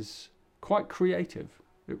 is quite creative.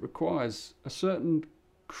 It requires a certain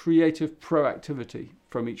creative proactivity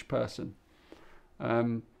from each person.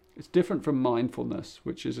 It's different from mindfulness,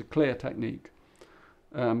 which is a clear technique.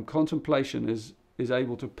 Contemplation is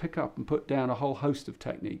able to pick up and put down a whole host of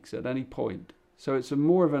techniques at any point. So it's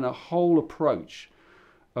more of a whole approach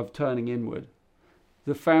of turning inward.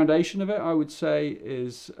 The foundation of it, I would say,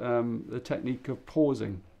 is the technique of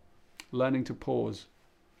pausing, learning to pause.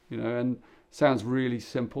 And sounds really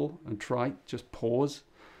simple and trite, just pause.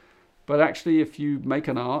 But actually, if you make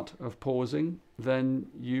an art of pausing, then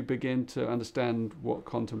you begin to understand what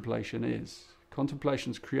contemplation is.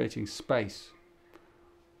 Contemplation is creating space.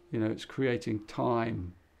 It's creating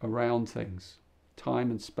time around things, time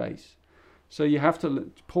and space. So you have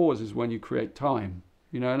to pause is when you create time.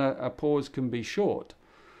 And a pause can be short,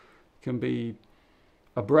 can be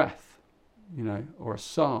a breath, or a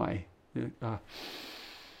sigh.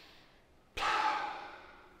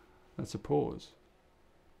 That's a pause.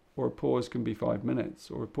 Or a pause can be 5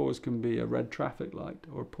 minutes, or a pause can be a red traffic light,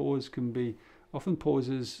 or a pause can be, often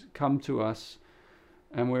pauses come to us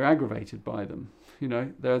and we're aggravated by them.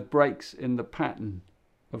 There are breaks in the pattern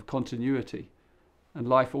of continuity, and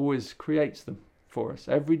life always creates them for us.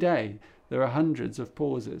 Every day there are hundreds of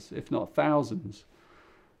pauses, if not thousands.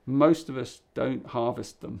 Most of us don't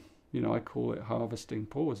harvest them. I call it harvesting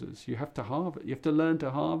pauses. You have to learn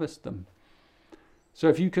to harvest them. So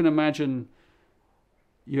if you can imagine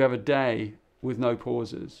you have a day with no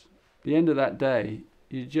pauses, the end of that day,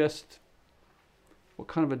 what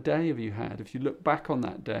kind of a day have you had? If you look back on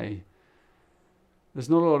that day, there's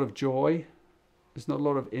not a lot of joy, there's not a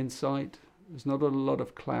lot of insight, there's not a lot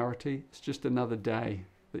of clarity. It's just another day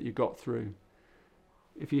that you got through.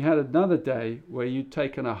 If you had another day where you'd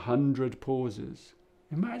taken 100 pauses,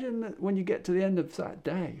 imagine that when you get to the end of that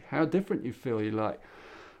day, how different you feel. You're like,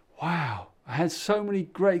 wow, I had so many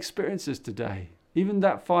great experiences today. Even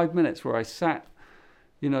that 5 minutes where I sat,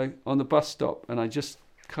 on the bus stop, and I just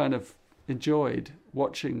kind of enjoyed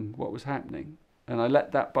watching what was happening. And I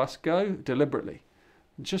let that bus go deliberately,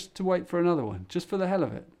 just to wait for another one, just for the hell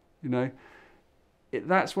of it.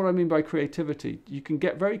 That's what I mean by creativity. You can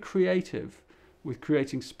get very creative with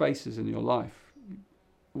creating spaces in your life.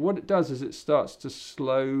 What it does is it starts to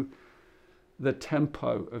slow the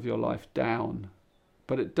tempo of your life down,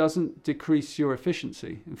 but it doesn't decrease your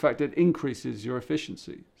efficiency. In fact, it increases your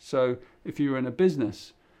efficiency. So if you're in a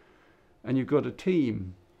business and you've got a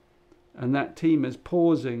team, and that team is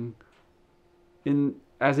pausing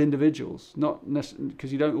as individuals, not necessarily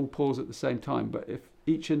because you don't all pause at the same time, but if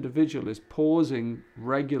each individual is pausing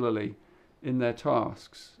regularly in their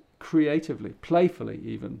tasks, creatively, playfully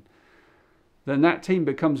even, then that team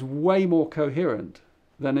becomes way more coherent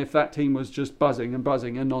than if that team was just buzzing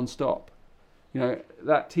and non-stop.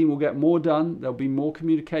 That team will get more done, there'll be more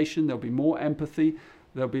communication, there'll be more empathy,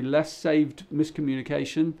 there'll be less saved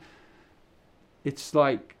miscommunication. It's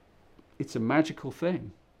a magical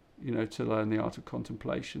thing, to learn the art of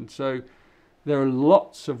contemplation. So there are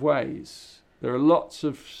lots of ways, there are lots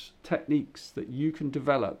of techniques that you can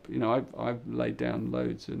develop. I've laid down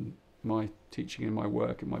loads in my teaching, in my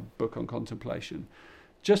work, in my book on contemplation.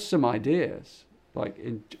 Just some ideas.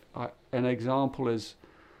 An example is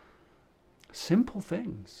simple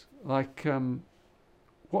things like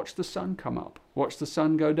watch the sun come up, watch the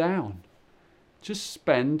sun go down. Just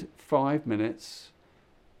spend 5 minutes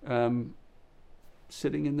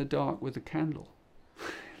sitting in the dark with a candle.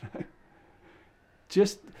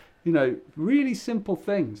 Just, really simple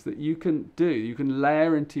things that you can do, you can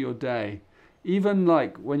layer into your day. Even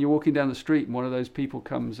like when you're walking down the street and one of those people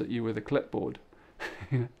comes at you with a clipboard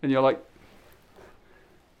and you're like,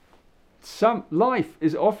 life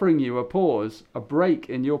is offering you a pause, a break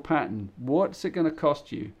in your pattern. What's it going to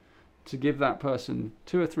cost you to give that person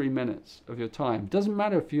 2 or 3 minutes of your time? Doesn't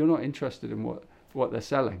matter if you're not interested in what they're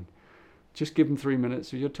selling. Just give them 3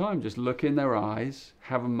 minutes of your time. Just look in their eyes,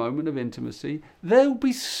 have a moment of intimacy. They'll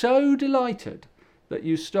be so delighted that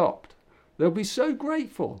you stopped. They'll be so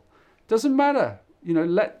grateful. Doesn't matter.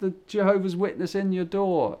 Let the Jehovah's Witness in your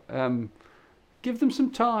door. Give them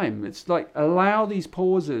some time. It's like allow these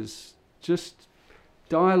pauses, just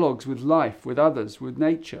dialogues with life, with others, with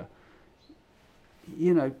nature.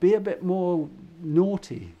 Be a bit more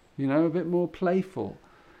naughty, a bit more playful.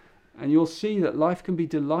 And you'll see that life can be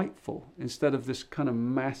delightful instead of this kind of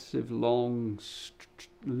massive, long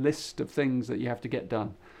list of things that you have to get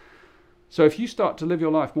done. So if you start to live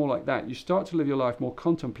your life more like that, you start to live your life more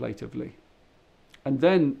contemplatively. And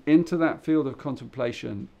then into that field of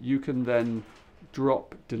contemplation, you can then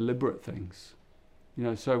drop deliberate things.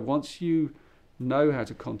 So once you know how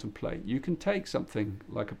to contemplate, you can take something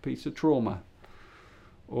like a piece of trauma,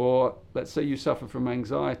 or let's say you suffer from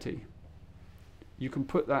anxiety. You can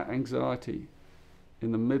put that anxiety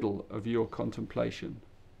in the middle of your contemplation,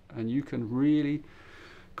 and you can really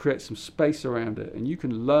create some space around it, and you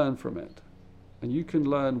can learn from it. And you can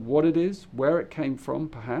learn what it is, where it came from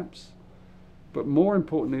perhaps, but more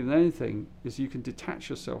importantly than anything is you can detach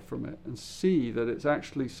yourself from it and see that it's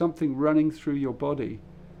actually something running through your body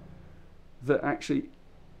that actually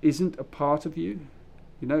isn't a part of you.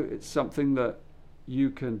 It's something that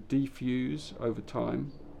you can defuse over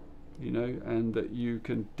time, and that you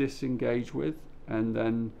can disengage with, and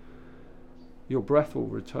then your breath will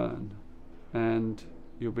return and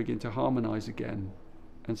you'll begin to harmonize again.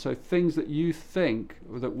 And so things that you think,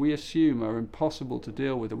 or that we assume are impossible to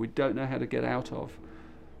deal with, that we don't know how to get out of,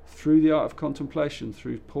 through the art of contemplation,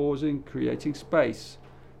 through pausing, creating space,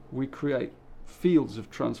 we create fields of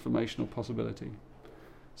transformational possibility.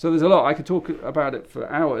 So there's a lot. I could talk about it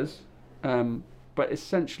for hours, but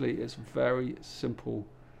essentially it's a very simple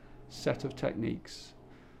set of techniques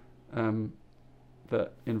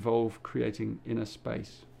that involve creating inner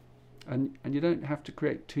space. And you don't have to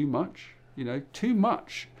create too much. Too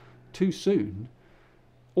much too soon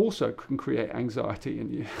also can create anxiety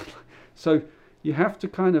in you. So you have to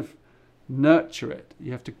kind of nurture it.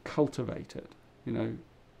 You have to cultivate it.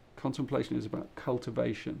 Contemplation is about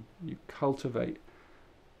cultivation. You cultivate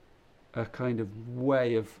a kind of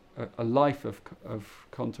way of a life of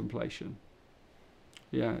contemplation.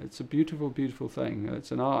 Yeah, it's a beautiful, beautiful thing.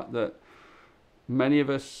 It's an art that many of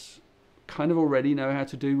us kind of already know how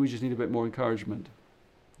to do. We just need a bit more encouragement.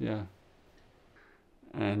 Yeah.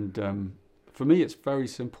 And for me, it's very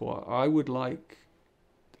simple. I would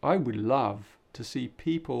love to see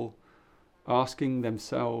people asking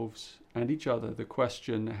themselves and each other the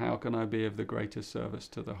question, how can I be of the greatest service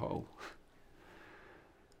to the whole?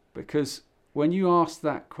 Because when you ask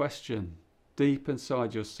that question deep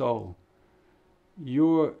inside your soul,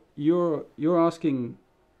 you're asking,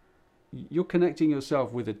 you're connecting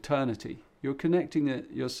yourself with eternity. You're connecting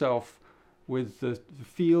yourself with the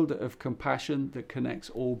field of compassion that connects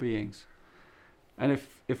all beings. And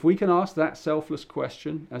if we can ask that selfless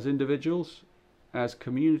question as individuals, as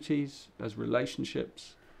communities, as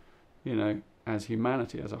relationships, as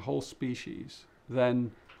humanity, as a whole species,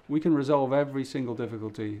 then we can resolve every single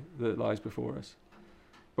difficulty that lies before us.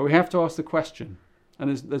 But we have to ask the question,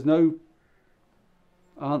 and there's no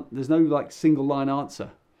like single line answer.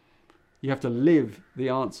 You have to live the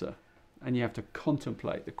answer, and you have to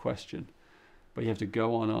contemplate the question. but you have to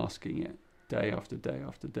go on asking it day after day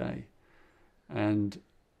after day. And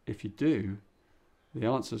if you do, the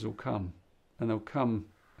answers will come, and they'll come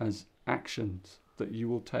as actions that you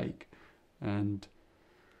will take, and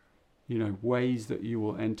ways that you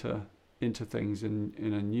will enter into things in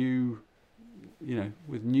a new,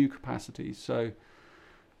 with new capacities. So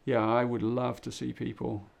yeah, I would love to see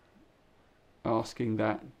people asking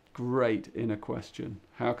that great inner question: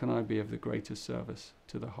 how can I be of the greatest service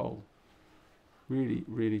to the whole? Really,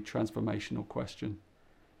 really transformational question.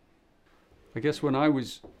 I guess when I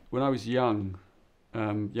was younger,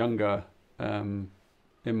 in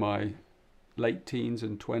my late teens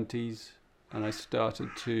and 20s, and I started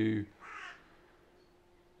to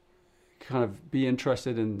kind of be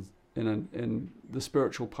interested in the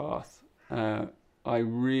spiritual path, I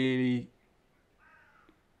really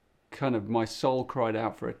kind of, my soul cried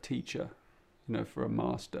out for a teacher, for a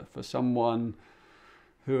master, for someone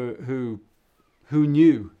who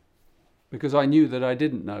knew, because I knew that I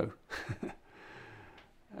didn't know.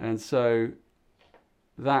 And so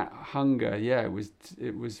that hunger, it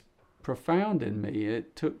was profound in me.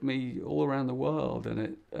 It took me all around the world,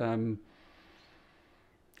 and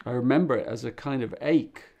I remember it as a kind of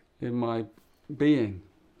ache in my being,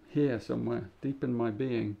 here somewhere deep in my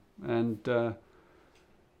being. And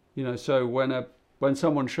so when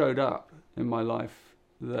someone showed up in my life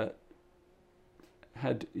that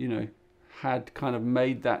had kind of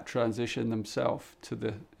made that transition themselves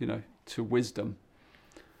to to wisdom,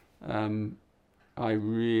 I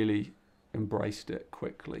really embraced it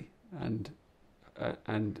quickly, and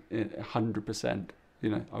 100%,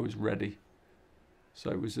 I was ready.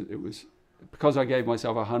 So it was because I gave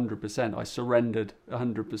myself 100%, I surrendered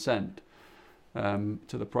 100%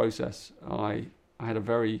 to the process. I had a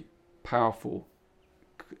very powerful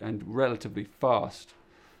and relatively fast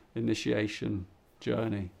initiation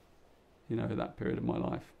journey, at that period of my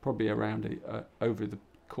life, probably around over the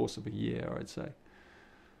course of a year, I'd say.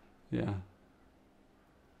 Yeah.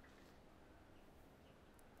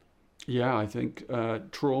 Yeah, I think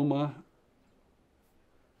trauma,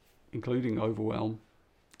 including overwhelm,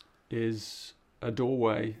 is a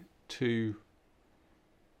doorway to,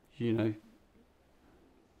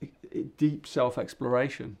 deep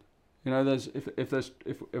self-exploration.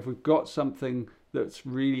 If we've got something that's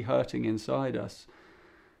really hurting inside us,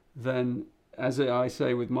 then, as I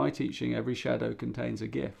say with my teaching, every shadow contains a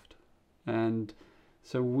gift, and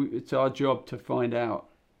so it's our job to find out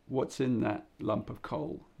what's in that lump of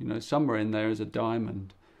coal. Somewhere in there is a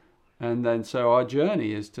diamond, and then so our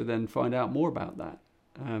journey is to then find out more about that.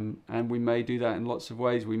 And we may do that in lots of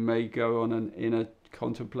ways. We may go on an inner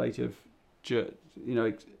contemplative,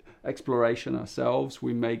 exploration ourselves.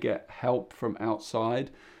 We may get help from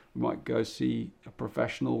outside. We might go see a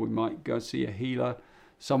professional. We might go see a healer,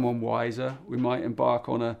 someone wiser. We might embark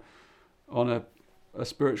on a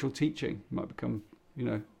spiritual teaching. We might become,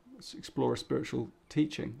 explore a spiritual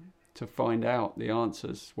teaching to find out the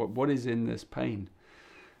answers. What is in this pain?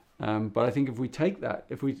 But I think if we take that,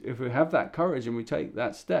 if we have that courage and we take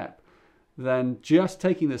that step, then just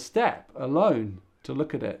taking the step alone to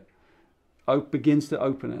look at it begins to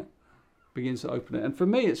open it. And for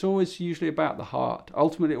me, it's always usually about the heart.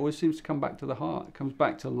 Ultimately, it always seems to come back to the heart. It comes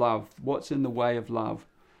back to love. What's in the way of love?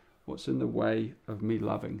 What's in the way of me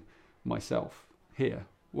loving myself here?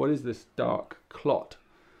 What is this dark clot?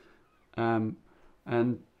 And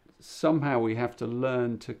somehow we have to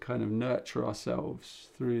learn to kind of nurture ourselves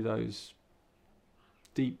through those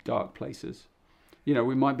deep, dark places.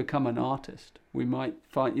 We might become an artist. We might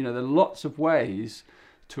find, there are lots of ways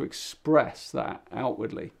to express that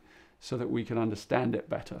outwardly so that we can understand it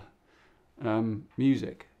better.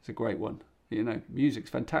 Music is a great one. Music's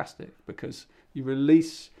fantastic because you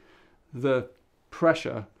release the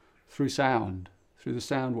pressure through sound, through the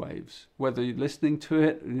sound waves, whether you're listening to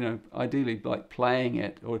it, ideally like playing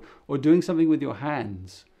it or doing something with your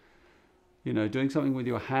hands. Doing something with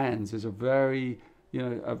your hands is a very,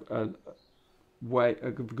 a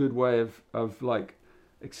good way of like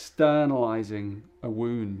externalizing a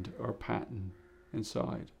wound or a pattern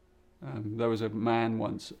inside. There was a man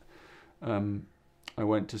once, I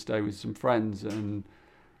went to stay with some friends, and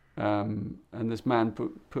this man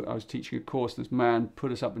I was teaching a course, this man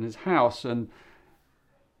put us up in his house, and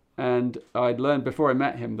I'd learned before I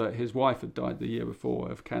met him that his wife had died the year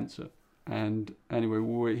before of cancer. And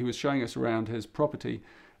anyway, he was showing us around his property,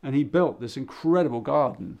 and he built this incredible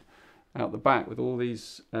garden out the back with all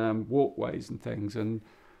these walkways and things. And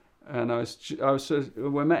I was sort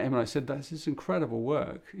of, when I met him, and I said, "This is incredible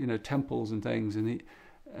work, temples and things." And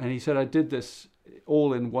he said, "I did this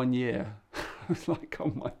all in 1 year." was like,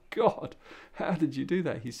 oh my God, how did you do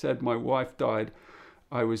that? He said, my wife died.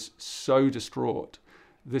 I was so distraught.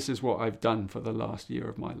 This is what I've done for the last year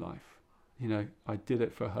of my life. You know, I did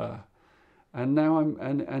it for her. And now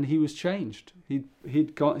and he was changed.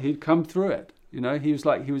 He'd come through it. You know, he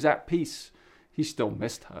was at peace. He still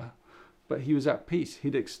missed her, but he was at peace.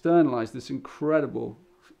 He'd externalized this incredible,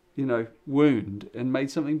 you know, wound and made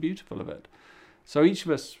something beautiful of it. So each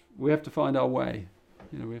of us, we have to find our way.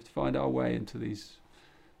 You know, we have to find our way into these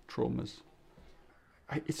traumas.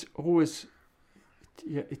 It's always,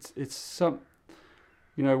 it's some,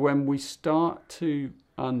 you know, when we start to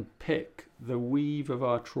unpick the weave of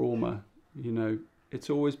our trauma, you know, it's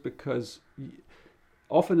always because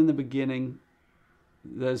often in the beginning,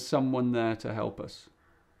 there's someone there to help us.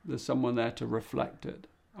 There's someone there to reflect it.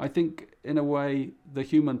 I think in a way, the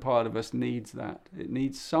human part of us needs that. It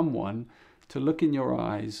needs someone to look in your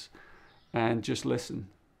eyes and just listen,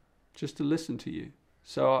 just to listen to you.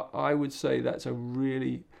 So I would say that's a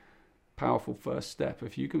really powerful first step.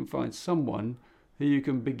 If you can find someone who you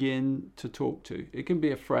can begin to talk to. It can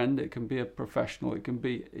be a friend, it can be a professional, it can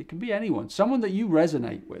be anyone. Someone that you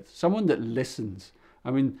resonate with, someone that listens.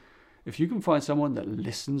 I mean, if you can find someone that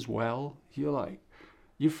listens well, you're like,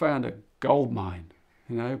 you found a gold mine,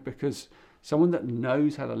 you know, because someone that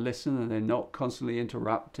knows how to listen and they're not constantly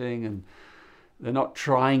interrupting and they're not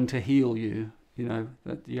trying to heal you, you know,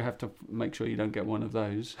 that you have to make sure you don't get one of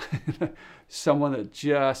those. Someone that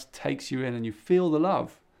just takes you in and you feel the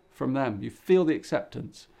love from them, you feel the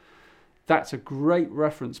acceptance. That's a great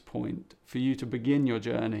reference point for you to begin your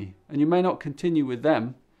journey. And you may not continue with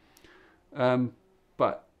them,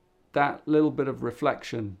 but that little bit of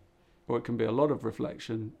reflection, or it can be a lot of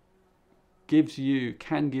reflection,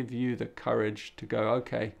 can give you the courage to go,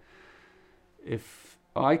 okay, if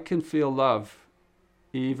I can feel love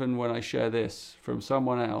even when I share this from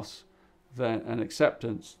someone else, then and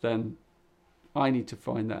acceptance, then I need to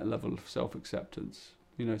find that level of self-acceptance.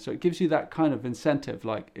 You know, so it gives you that kind of incentive,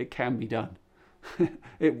 like it can be done.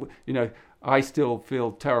 You know, I still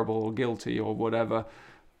feel terrible or guilty or whatever,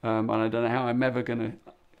 and I don't know how I'm ever going to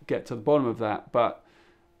get to the bottom of that. But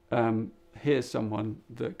here's someone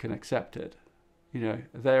that can accept it. You know,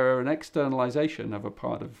 they're an externalization of a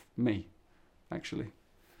part of me, actually.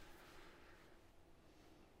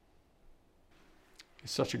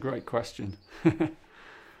 It's such a great question.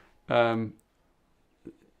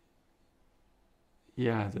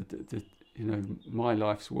 Yeah, you know, my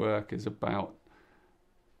life's work is about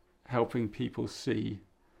helping people see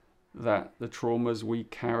that the traumas we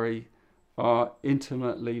carry are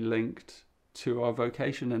intimately linked to our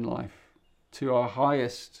vocation in life, to our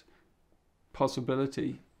highest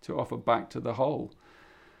possibility to offer back to the whole.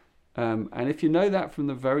 And if you know that from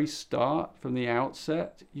the very start, from the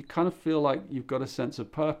outset, you kind of feel like you've got a sense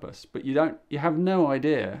of purpose, but you have no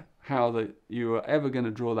idea how you are ever going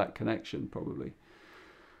to draw that connection, probably.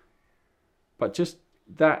 But just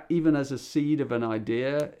that, even as a seed of an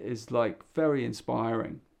idea, is like very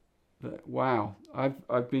inspiring. That, wow,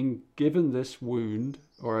 I've been given this wound,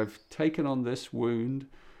 or I've taken on this wound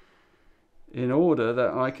in order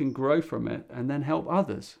that I can grow from it and then help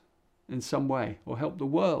others in some way, or help the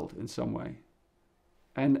world in some way.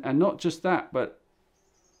 And not just that, but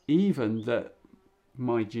even that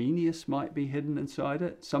my genius might be hidden inside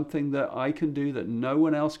it, something that I can do that no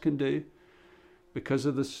one else can do, because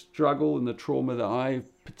of the struggle and the trauma that I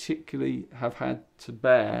particularly have had to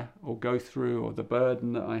bear or go through, or the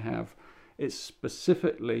burden that I have. It's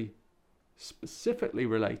specifically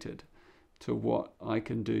related to what I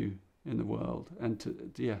can do in the world, and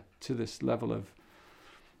to this level of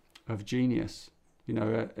genius. You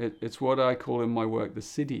know, it's what I call in my work the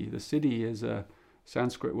Siddhi. The Siddhi is a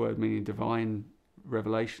Sanskrit word meaning divine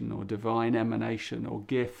revelation or divine emanation or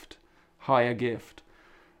gift, higher gift.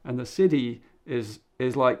 And the Siddhi is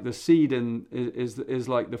like the seed and is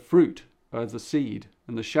like the fruit of the seed,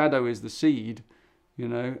 and the shadow is the seed, you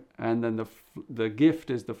know, and then the gift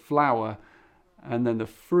is the flower, and then the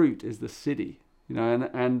fruit is the Siddhi, you know,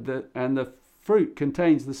 and the fruit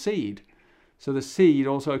contains the seed, so the seed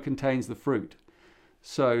also contains the fruit.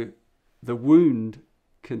 So the wound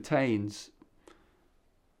contains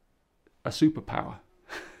a superpower.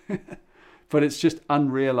 But it's just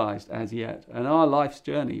unrealized as yet. And our life's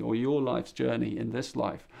journey, or your life's journey in this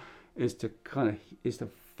life, is to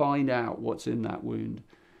find out what's in that wound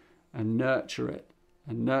and nurture it,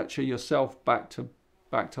 and nurture yourself back to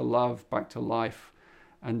love, back to life.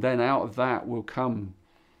 And then out of that will come,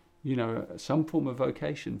 you know, some form of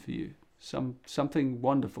vocation for you, something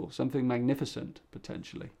wonderful, something magnificent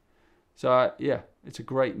potentially. So it's a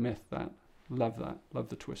great myth, that. Love that. Love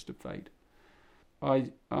the twist of fate.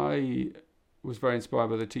 I was very inspired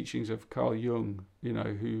by the teachings of Carl Jung,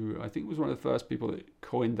 who I think was one of the first people that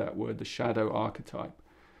coined that word, the shadow archetype.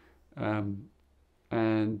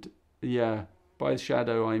 And yeah, by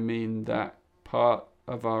shadow I mean that part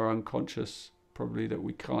of our unconscious probably that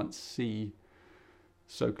we can't see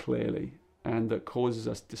so clearly and that causes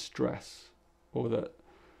us distress, or that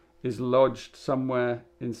is lodged somewhere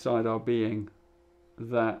inside our being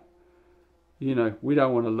that, we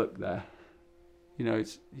don't want to look there.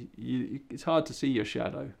 It's hard to see your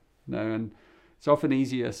shadow, and it's often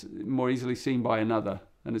more easily seen by another,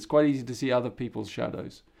 and it's quite easy to see other people's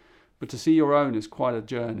shadows, but to see your own is quite a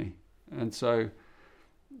journey. And so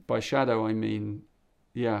by shadow I mean,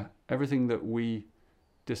 everything that we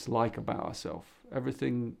dislike about ourselves,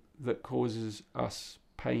 everything that causes us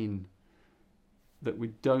pain that we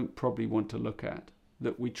don't probably want to look at,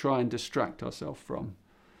 that we try and distract ourselves from.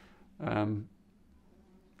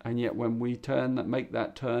 And yet when we make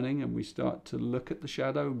that turning and we start to look at the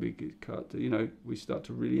shadow, we start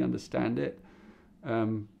to really understand it,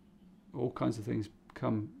 all kinds of things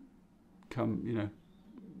come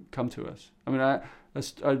to us. I mean,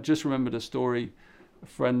 I just remembered a story a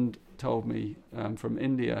friend told me from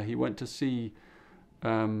India. He went to see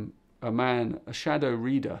a shadow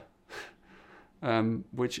reader,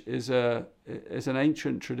 which is an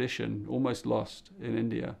ancient tradition, almost lost in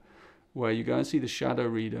India, where you go and see the shadow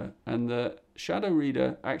reader, and the shadow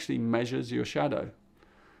reader actually measures your shadow.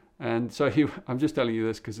 And so I'm just telling you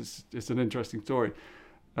this because it's an interesting story.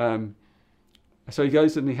 So he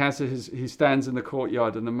goes and he stands in the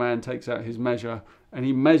courtyard, and the man takes out his measure and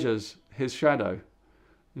he measures his shadow.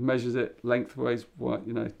 He measures it lengthways,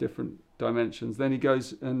 different dimensions. Then he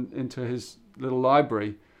goes into his little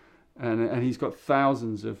library, and he's got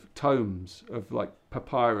thousands of tomes of like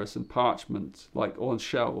papyrus and parchment, like on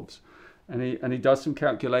shelves. And he does some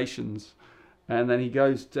calculations, and then he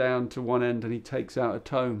goes down to one end and he takes out a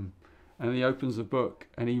tome, and he opens the book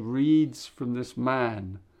and he reads from this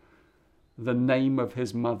man the name of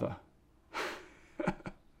his mother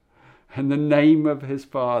and the name of his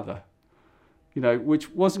father,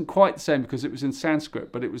 which wasn't quite the same because it was in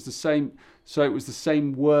Sanskrit, but it was the same. So it was the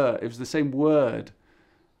same word. It was the same word,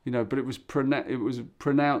 but it was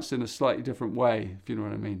pronounced in a slightly different way, if you know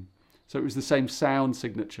what I mean. So it was the same sound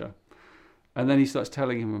signature. And then he starts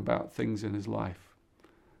telling him about things in his life,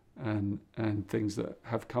 and things that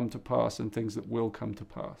have come to pass and things that will come to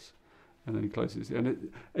pass. And then he closes.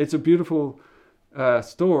 And it's a beautiful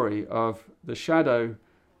story of the shadow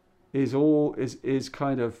is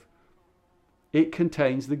kind of, it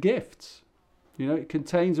contains the gifts. It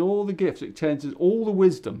contains all the gifts. It contains all the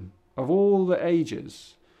wisdom of all the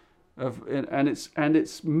ages, and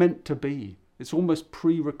it's meant to be. It's almost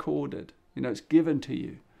pre-recorded. It's given to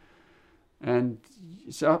you. And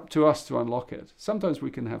it's up to us to unlock it. Sometimes we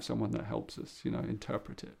can have someone that helps us,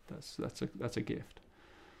 interpret it. That's a gift.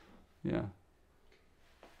 Yeah.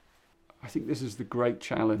 I think this is the great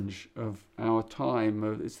challenge of our time.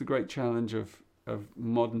 It's the great challenge of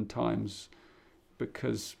modern times,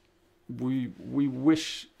 because we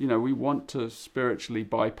wish, we want to spiritually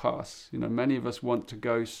bypass. Many of us want to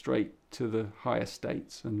go straight to the higher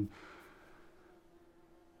states, and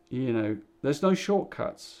there's no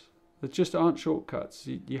shortcuts. There just aren't shortcuts.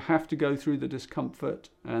 You have to go through the discomfort,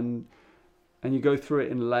 and you go through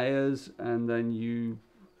it in layers, and then you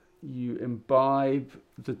imbibe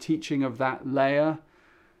the teaching of that layer,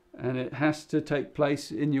 and it has to take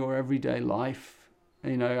place in your everyday life.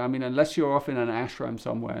 Unless you're off in an ashram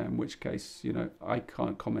somewhere, in which case, I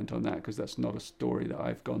can't comment on that because that's not a story that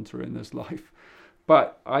I've gone through in this life.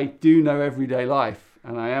 But I do know everyday life,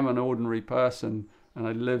 and I am an ordinary person, and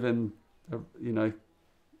I live in a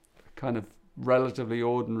kind of relatively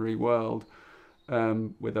ordinary world,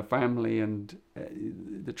 with a family and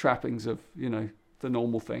the trappings of the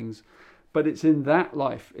normal things. But it's in that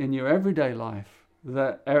life, in your everyday life,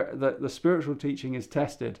 that the spiritual teaching is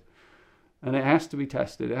tested, and it has to be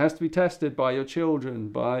tested. It has to be tested by your children,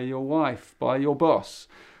 by your wife, by your boss,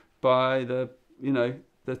 by the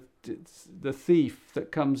thief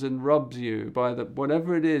that comes and robs you, by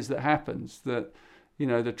whatever it is that happens, that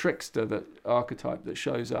the trickster, that archetype that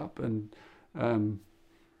shows up and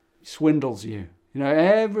swindles you.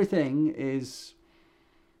 Everything is,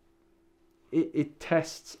 it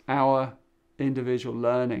tests our individual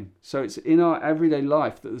learning. So it's in our everyday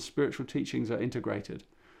life that the spiritual teachings are integrated.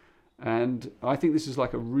 And I think this is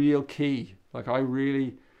like a real key. Like I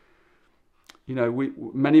really,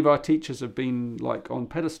 many of our teachers have been like on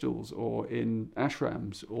pedestals or in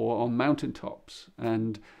ashrams or on mountaintops,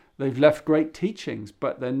 and they've left great teachings,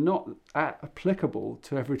 but they're not applicable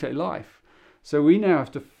to everyday life. So we now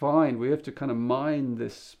have to kind of mine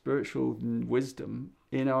this spiritual wisdom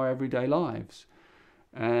in our everyday lives.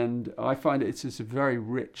 And I find it's a very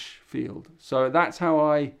rich field. So that's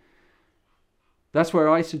where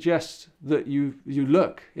I suggest that you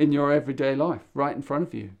look in your everyday life, right in front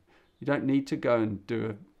of you. You don't need to go and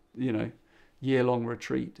do a year-long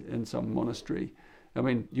retreat in some monastery. I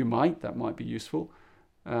mean, that might be useful,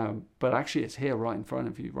 but actually it's here right in front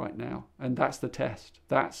of you right now, and that's the test.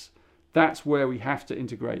 That's where we have to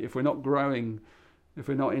integrate. If we're not growing, if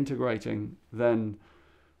we're not integrating, then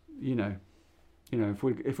if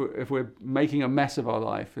we're making a mess of our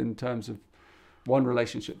life in terms of one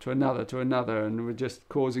relationship to another, and we're just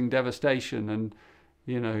causing devastation, and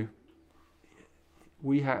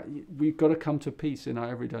we've got to come to peace in our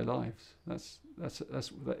everyday lives. That's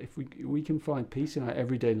if we can find peace in our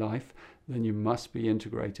everyday life, then you must be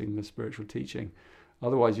integrating the spiritual teaching.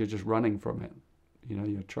 Otherwise, you're just running from it.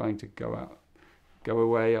 You're trying to go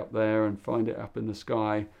away up there and find it up in the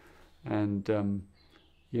sky, and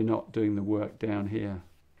you're not doing the work down here.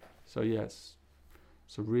 So yes,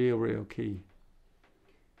 it's a real key.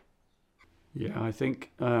 Yeah, I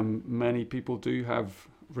think many people do have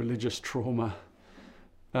religious trauma.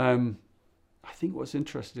 I think what's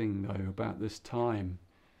interesting, though, about this time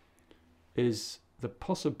is the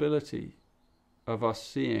possibility of us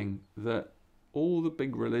seeing that all the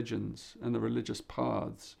big religions and the religious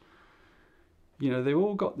paths, they've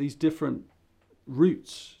all got these different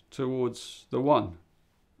routes towards the one.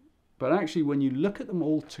 But actually, when you look at them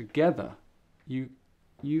all together, you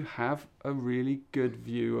have a really good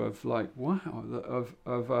view of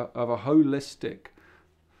of a holistic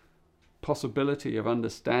possibility of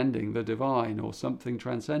understanding the divine or something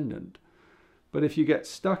transcendent. But if you get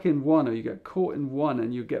stuck in one, or you get caught in one,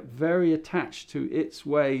 and you get very attached to its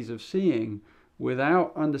ways of seeing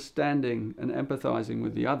without understanding and empathizing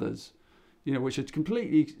with the others, which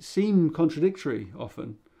completely seem contradictory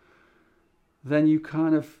often, then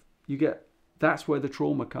that's where the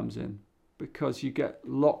trauma comes in, because you get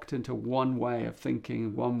locked into one way of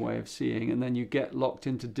thinking, one way of seeing, and then you get locked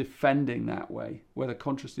into defending that way, whether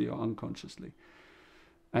consciously or unconsciously.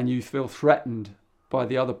 And you feel threatened by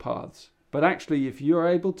the other paths. But actually, if you're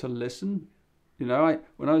able to listen, when I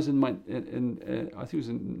was I think it was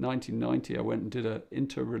in 1990, I went and did an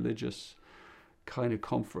interreligious kind of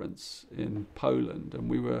conference in Poland, and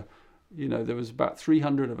we were, there was about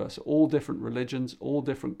 300 of us, all different religions, all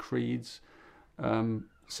different creeds,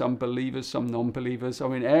 some believers, some non-believers. I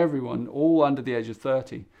mean, everyone, all under the age of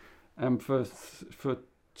 30. And for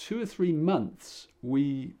 2 or 3 months,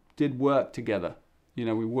 we did work together.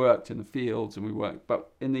 We worked in the fields and we worked.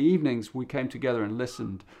 But in the evenings, we came together and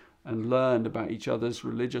listened and learned about each other's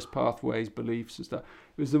religious pathways, beliefs and stuff.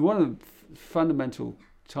 It was one of the fundamental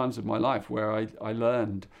times of my life where I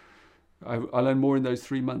learned. I learned more in those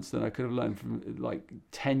 3 months than I could have learned from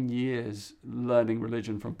 10 years learning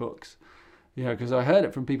religion from books. Because I heard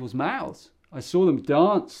it from people's mouths. I saw them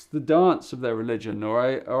dance the dance of their religion,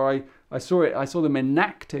 or I saw them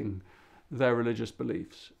enacting their religious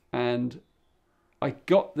beliefs, and I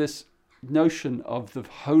got this notion of the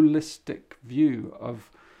holistic view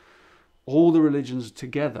of all the religions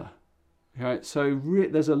together. Right? So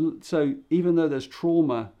even though there's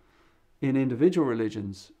trauma in individual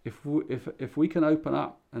religions, if we can open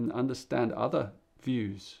up and understand other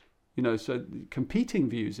views, so competing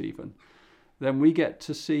views even, then we get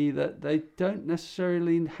to see that they don't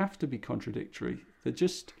necessarily have to be contradictory. They're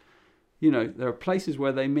just, there are places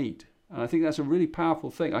where they meet. And I think that's a really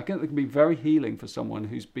powerful thing. I think it can be very healing for someone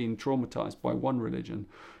who's been traumatized by one religion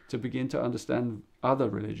to begin to understand other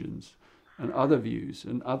religions and other views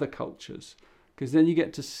and other cultures. Because then you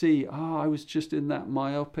get to see, I was just in that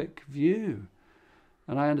myopic view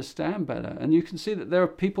and I understand better. And you can see that there are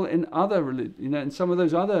people in other religions, in some of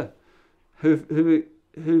those other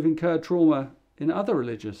who've incurred trauma in other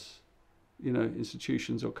religious,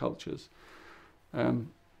 institutions or cultures.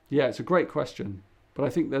 It's a great question, but I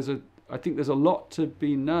think there's a lot to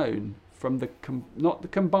be known from not the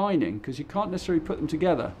combining, because you can't necessarily put them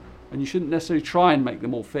together, and you shouldn't necessarily try and make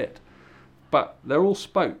them all fit. But they're all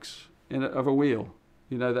spokes of a wheel,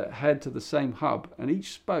 that head to the same hub, and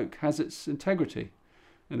each spoke has its integrity,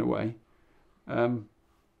 in a way.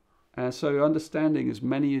 And so understanding as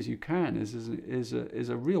many as you can is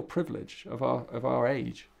a real privilege of our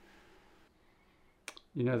age.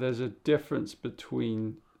 There's a difference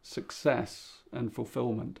between success and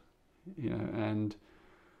fulfillment, and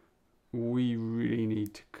we really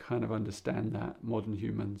need to kind of understand that, modern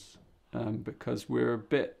humans, because we're a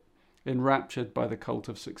bit enraptured by the cult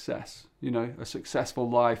of success, a successful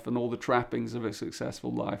life and all the trappings of a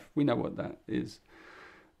successful life. We know what that is.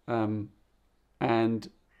 And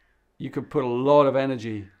you could put a lot of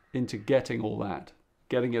energy into getting all that,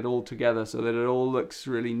 getting it all together so that it all looks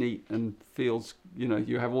really neat and feels,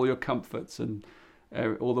 you have all your comforts and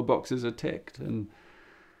all the boxes are ticked. And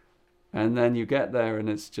then you get there and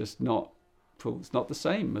it's just it's not the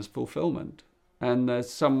same as fulfillment. And there's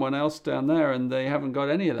someone else down there and they haven't got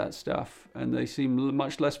any of that stuff and they seem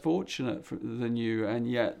much less fortunate than you, and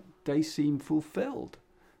yet they seem fulfilled.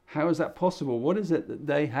 How is that possible? What is it that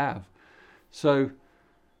they have? So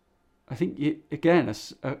I think, again,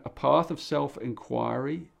 a path of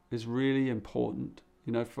self-inquiry is really important,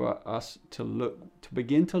 for us to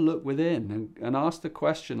begin to look within and ask the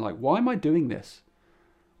question, like, why am I doing this?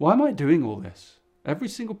 Why am I doing all this? Every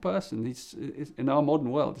single person is in our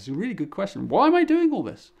modern world. It's a really good question. Why am I doing all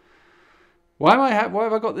this? Why have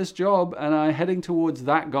I got this job and I'm heading towards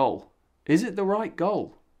that goal? Is it the right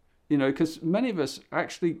goal? Because many of us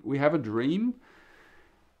actually, we have a dream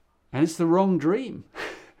and it's the wrong dream,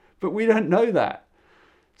 but we don't know that.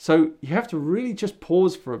 So you have to really just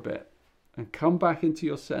pause for a bit and come back into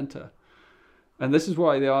your center. And this is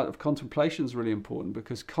why the art of contemplation is really important,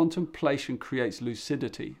 because contemplation creates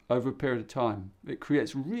lucidity over a period of time. It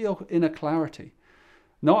creates real inner clarity,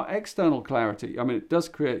 not external clarity. I mean, it does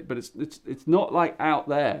create, but it's not like out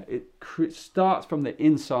there. It starts from the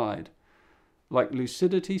inside. Like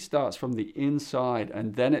lucidity starts from the inside,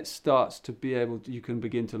 and then it starts to be you can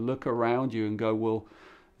begin to look around you and go, well,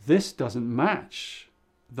 this doesn't match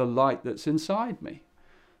the light that's inside me.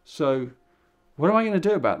 So what am I going to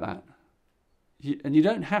do about that? And you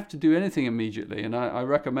don't have to do anything immediately, and I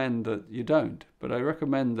recommend that you don't. But I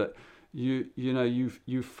recommend that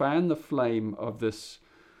you fan the flame of this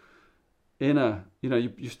inner.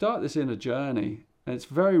 You start this inner journey, and it's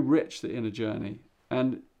very rich, the inner journey,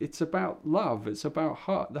 and it's about love. It's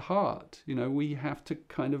about the heart. We have to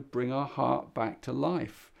kind of bring our heart back to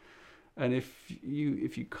life. And if you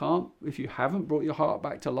haven't brought your heart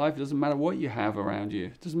back to life, it doesn't matter what you have around you.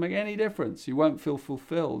 It doesn't make any difference. You won't feel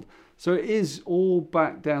fulfilled. So it is all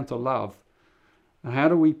back down to love. And how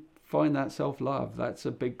do we find that self-love? That's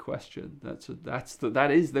a big question.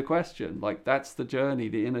 That is the question. Like, that's the journey,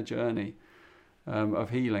 the inner journey of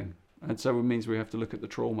healing. And so it means we have to look at the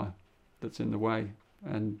trauma that's in the way.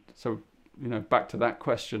 And so, back to that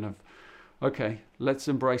question of, okay, let's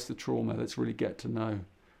embrace the trauma. Let's really get to know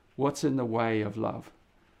what's in the way of love.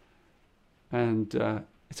 And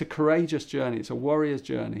it's a courageous journey. It's a warrior's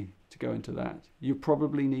journey to go into that. You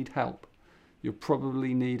probably need help. You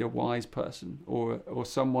probably need a wise person or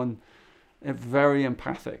someone very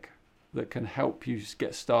empathic that can help you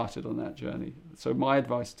get started on that journey. So my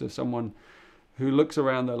advice to someone who looks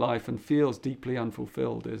around their life and feels deeply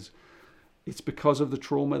unfulfilled is, it's because of the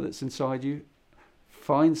trauma that's inside you.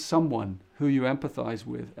 Find someone who you empathize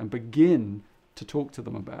with and begin to talk to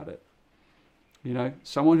them about it.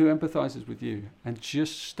 Someone who empathizes with you, and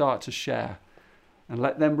just start to share and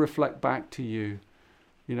let them reflect back to you,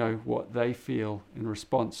 what they feel in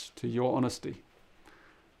response to your honesty.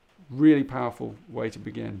 Really powerful way to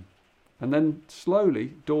begin. And then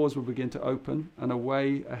slowly doors will begin to open and a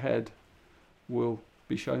way ahead will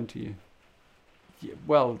be shown to you.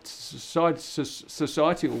 Well,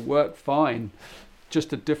 society will work fine,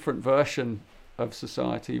 just a different version of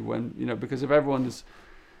society because if everyone is,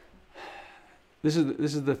 this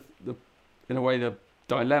is the in a way the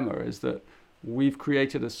dilemma is that we've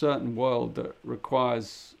created a certain world that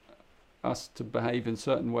requires us to behave in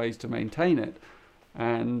certain ways to maintain it,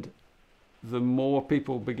 and the more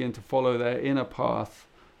people begin to follow their inner path,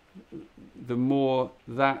 the more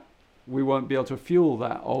that we won't be able to fuel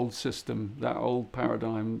that old system, that old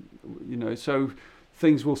paradigm, so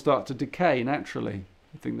things will start to decay naturally.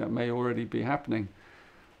 I think that may already be happening,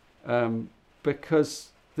 because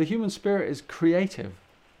the human spirit is creative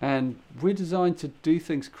and we're designed to do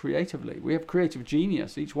things creatively. We have creative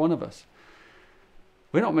genius, each one of us.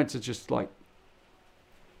 We're not meant to just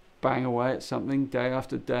bang away at something day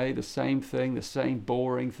after day, the same thing, the same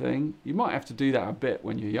boring thing. You might have to do that a bit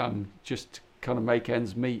when you're young, just to kind of make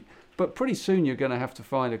ends meet. But pretty soon you're going to have to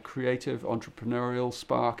find a creative, entrepreneurial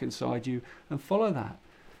spark inside you and follow that.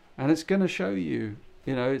 And it's going to show you,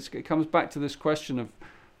 it comes back to this question of,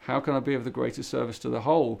 how can I be of the greatest service to the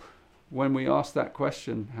whole? When we ask that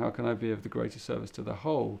question, how can I be of the greatest service to the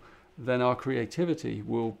whole? Then our creativity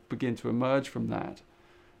will begin to emerge from that.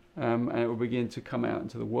 And it will begin to come out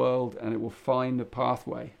into the world, and it will find a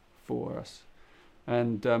pathway for us.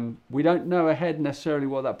 And we don't know ahead necessarily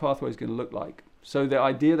what that pathway is going to look like. So the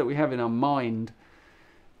idea that we have in our mind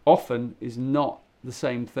often is not the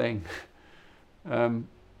same thing.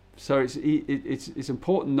 So it's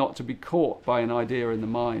important not to be caught by an idea in the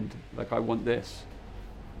mind, like I want this,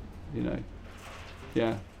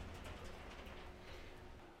 Yeah.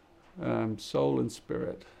 Soul and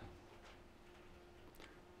spirit.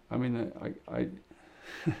 I mean,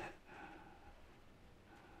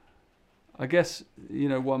 I guess,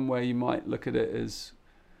 one way you might look at it is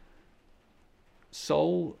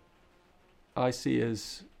soul I see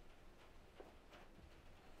as,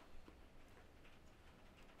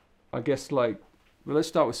 I guess, well, let's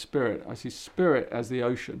start with spirit. I see spirit as the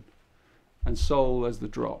ocean and soul as the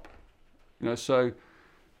drop. So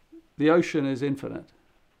the ocean is infinite.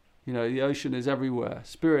 The ocean is everywhere.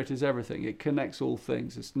 Spirit is everything. It connects all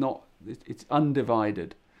things. It's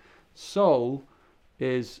undivided. Soul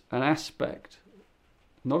is an aspect,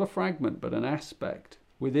 not a fragment, but an aspect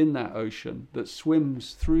within that ocean that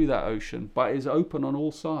swims through that ocean, but is open on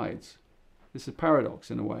all sides. It's a paradox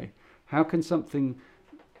in a way. How can something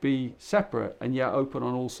be separate and yet open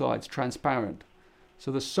on all sides, transparent?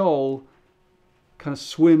 So the soul kind of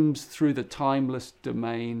swims through the timeless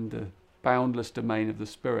domain, the boundless domain of the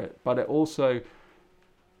spirit, but it also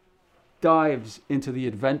dives into the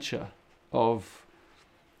adventure of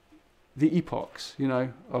the epochs,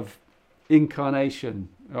 of incarnation,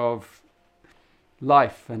 of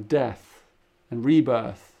life and death and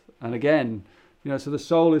rebirth. And again, so the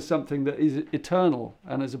soul is something that is eternal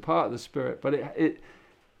and is a part of the spirit, but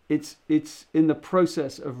it's in the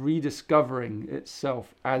process of rediscovering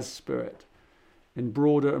itself as spirit in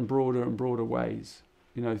broader and broader and broader ways,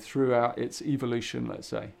 throughout its evolution, let's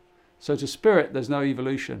say. So to spirit, there's no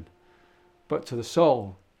evolution, but to the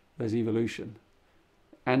soul, there's evolution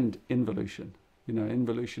and involution.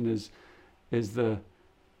 Involution is the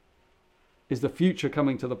future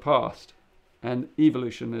coming to the past, and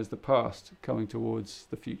evolution is the past coming towards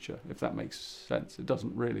the future, if that makes sense. It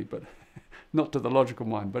doesn't really, but not to the logical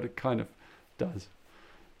mind, but it kind of does.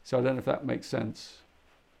 So I don't know if that makes sense.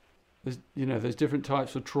 There's different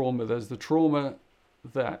types of trauma. There's the trauma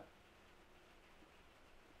that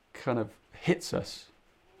kind of hits us,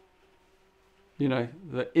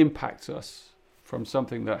 that impacts us from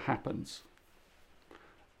something that happens.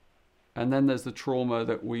 And then there's the trauma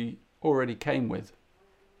that we already came with.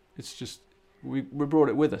 It's just, we brought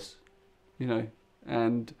it with us,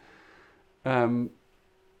 and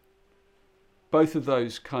both of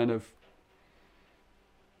those kind of,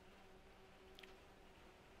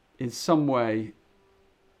 in some way,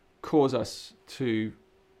 cause us to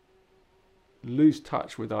lose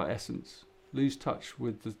touch with our essence, lose touch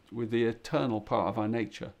with the eternal part of our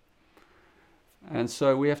nature. And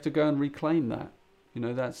so we have to go and reclaim that.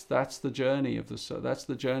 That's the journey of the soul. That's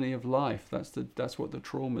the journey of life. That's what the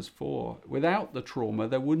trauma's for. Without the trauma,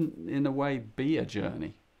 there wouldn't, in a way, be a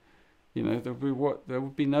journey. There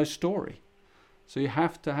would be no story. So you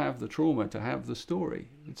have to have the trauma to have the story.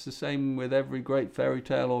 It's the same with every great fairy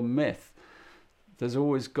tale or myth. There's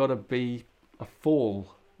always got to be a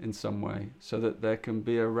fall in some way, so that there can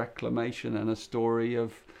be a reclamation and a story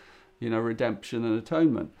of, redemption and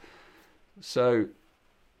atonement. So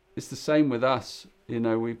it's the same with us.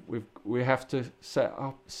 We have to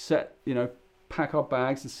pack our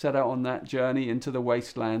bags and set out on that journey into the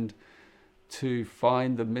wasteland to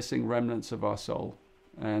find the missing remnants of our soul.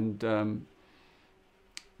 And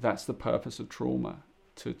that's the purpose of trauma,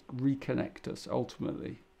 to reconnect us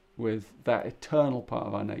ultimately with that eternal part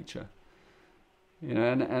of our nature.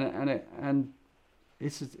 And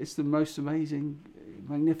it's the most amazing,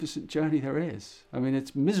 magnificent journey there is. I mean,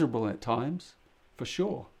 it's miserable at times, for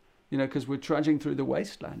sure, because we're trudging through the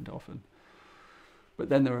wasteland often. But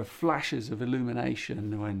then there are flashes of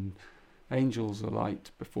illumination when angels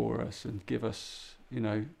alight before us and give us,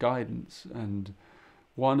 guidance, and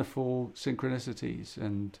wonderful synchronicities,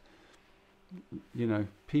 and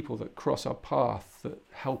people that cross our path that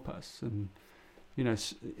help us. And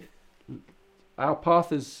our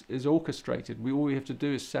path is orchestrated. All we have to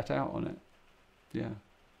do is set out on it.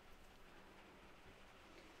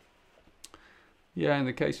 In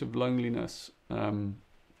the case of loneliness, you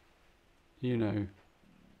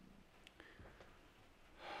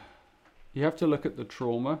have to look at the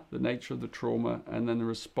trauma, the nature of the trauma, and then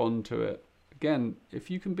respond to it. Again,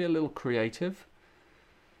 if you can be a little creative,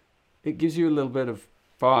 it gives you a little bit of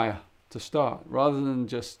fire to start, rather than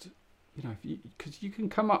just, because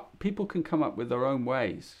people can come up with their own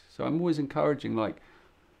ways. So I'm always encouraging,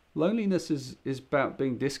 loneliness is about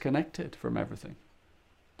being disconnected from everything,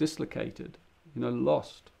 dislocated,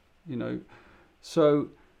 lost, So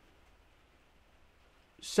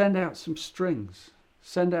send out some strings,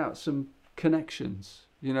 send out some connections.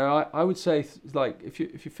 I would say, if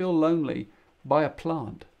you feel lonely, buy a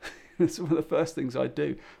plant. That's one of the first things I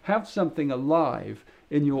do. Have something alive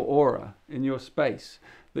in your aura, in your space,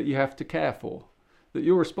 that you have to care for, that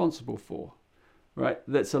you're responsible for. right?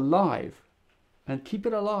 That's alive, and keep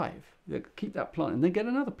it alive. Keep that plant, and then get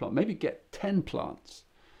another plant. Maybe get 10 plants,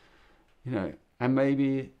 and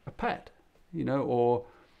maybe a pet, or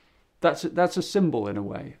that's a symbol in a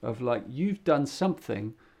way of like you've done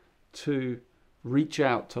something to reach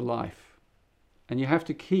out to life, and you have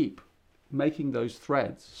to keep making those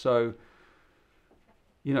threads. So,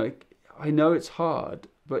 I know it's hard,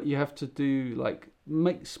 but you have to do like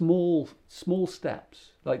make small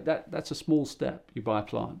steps. Like that's a small step. You buy a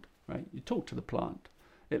plant, right? You talk to the plant.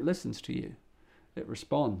 It listens to you. It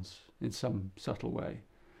responds in some subtle way.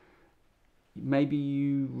 Maybe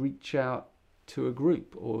you reach out to a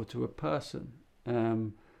group or to a person.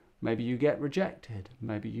 Maybe you get rejected.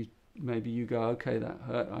 Maybe you go, okay, that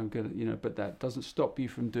hurt. I'm gonna, but that doesn't stop you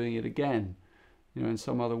from doing it again, in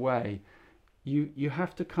some other way. You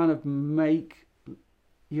have to kind of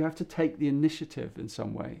you have to take the initiative in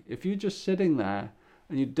some way. If you're just sitting there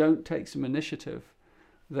and you don't take some initiative,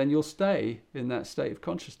 then you'll stay in that state of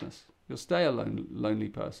consciousness. You'll stay a lonely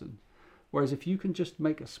person. Whereas if you can just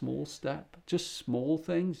make a small step, just small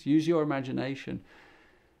things, use your imagination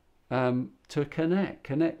to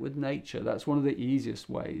connect with nature. That's one of the easiest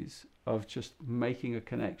ways of just making a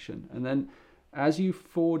connection. And then as you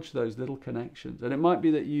forge those little connections, and it might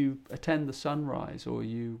be that you attend the sunrise, or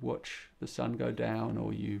you watch the sun go down,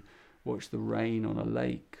 or you watch the rain on a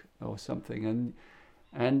lake or something,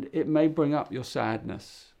 and it may bring up your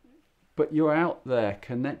sadness, but you're out there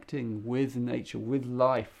connecting with nature, with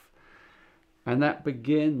life, and that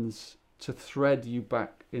begins to thread you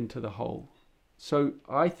back into the whole. So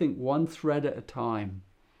I think one thread at a time,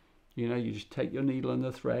 you just take your needle and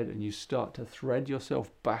the thread and you start to thread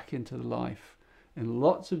yourself back into the life in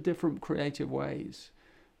lots of different creative ways.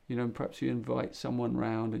 And perhaps you invite someone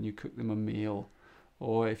round and you cook them a meal,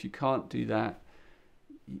 or if you can't do that,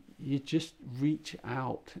 you just reach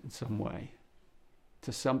out in some way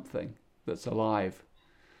to something that's alive.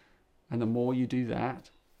 And the more you do that,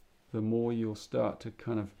 the more you'll start to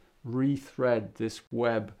kind of rethread this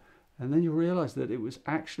web. And then you realize that it was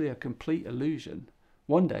actually a complete illusion.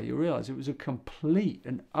 One day you realize it was a complete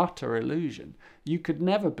and utter illusion. You could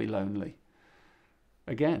never be lonely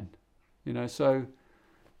again. So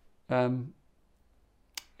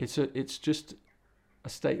it's just a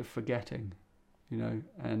state of forgetting,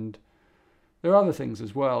 and there are other things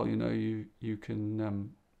as well. You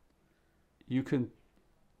can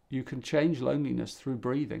change loneliness through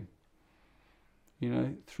breathing,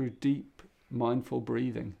 through deep mindful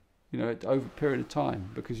breathing, over a period of time,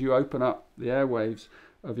 because you open up the airwaves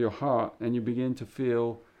of your heart and you begin to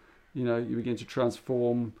feel, you begin to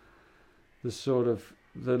transform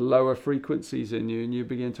the lower frequencies in you, and you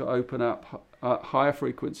begin to open up higher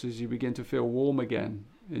frequencies. You begin to feel warm again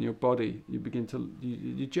in your body.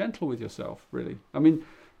 You're gentle with yourself, really. I mean,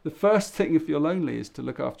 the first thing if you're lonely is to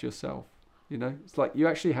look after yourself. It's like you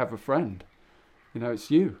actually have a friend. It's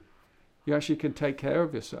you. You actually can take care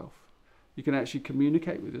of yourself. You can actually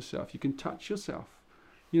communicate with yourself. You can touch yourself.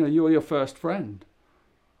 You're your first friend.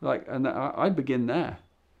 And I begin there.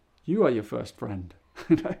 You are your first friend.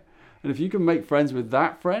 And if you can make friends with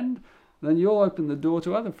that friend, then you'll open the door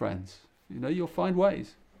to other friends. You'll find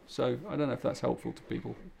ways. So I don't know if that's helpful to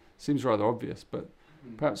people. Seems rather obvious, but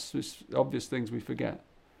perhaps it's obvious things we forget.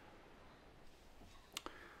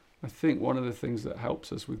 I think one of the things that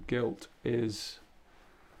helps us with guilt is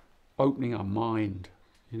opening our mind.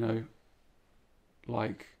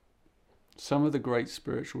 Like some of the great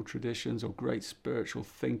spiritual traditions or great spiritual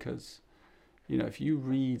thinkers, if you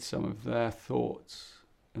read some of their thoughts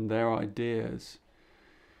and their ideas,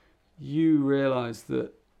 you realize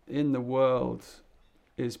that in the world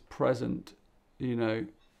is present,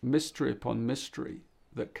 mystery upon mystery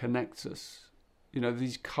that connects us.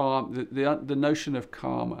 These the notion of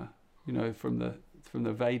karma, from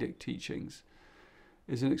the Vedic teachings,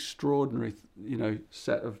 is an extraordinary,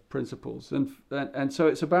 set of principles, and so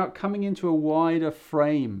it's about coming into a wider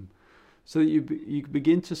frame, so that you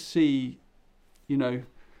begin to see, you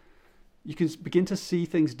can begin to see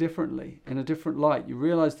things differently, in a different light. You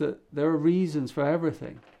realize that there are reasons for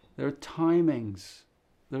everything. There are timings.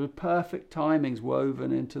 There are perfect timings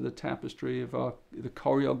woven into the tapestry of the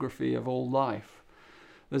choreography of all life.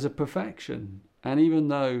 There's a perfection. And even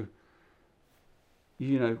though,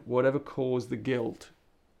 whatever caused the guilt,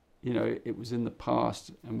 it was in the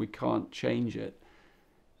past and we can't change it,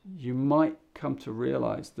 you might come to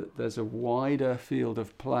realize that there's a wider field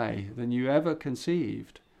of play than you ever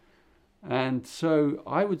conceived. And so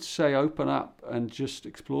I would say open up and just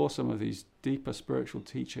explore some of these deeper spiritual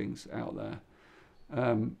teachings out there.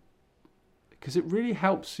 Because it really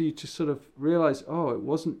helps you to sort of realize, it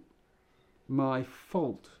wasn't my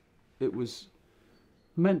fault. It was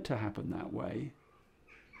meant to happen that way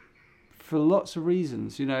for lots of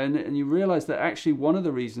reasons, and you realize that actually one of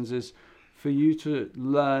the reasons is for you to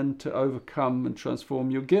learn to overcome and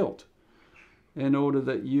transform your guilt in order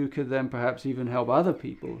that you could then perhaps even help other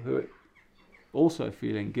people who are also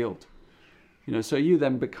feeling guilt. So you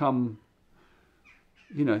then become,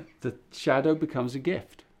 the shadow becomes a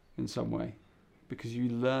gift in some way, because you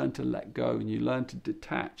learn to let go and you learn to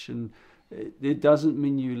detach, and it doesn't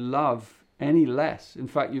mean you love any less. In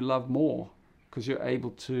fact, you love more, because you're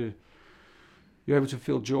able to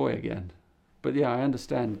feel joy again. But yeah, I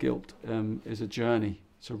understand guilt is a journey.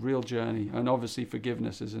 It's a real journey, and obviously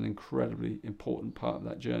forgiveness is an incredibly important part of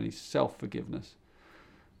that journey. Self-forgiveness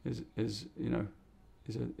is a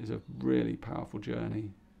really powerful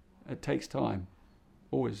journey. It takes time,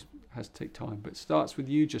 always has to take time, but it starts with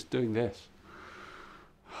you just doing this.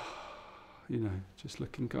 Just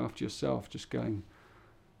looking after yourself, just going,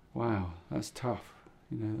 wow, that's tough.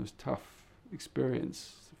 It was a tough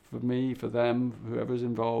experience for me, for them, whoever's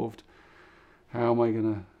involved. How am I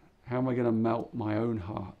gonna melt my own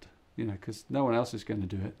heart? Because no one else is going to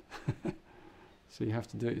do it. So you have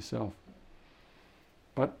to do it yourself.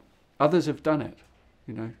 But others have done it.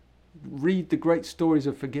 Read the great stories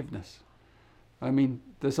of forgiveness. I mean,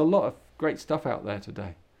 there's a lot of great stuff out there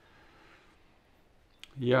today.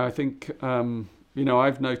 Yeah, I think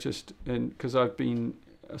I've noticed, because I've been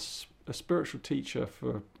a spiritual teacher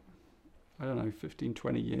for 15,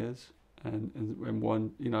 20 years. And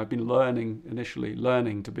one, I've been initially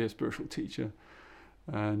learning to be a spiritual teacher,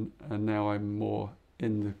 and now I'm more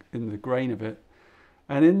in the grain of it.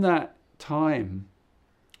 And in that time,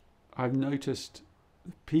 I've noticed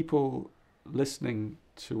people listening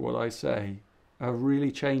to what I say are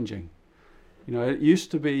really changing. It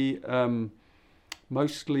used to be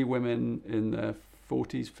mostly women in their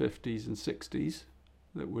 40s, 50s, and 60s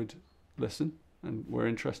that would listen and were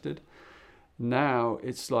interested. Now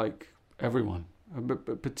it's like everyone,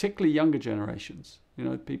 but particularly younger generations,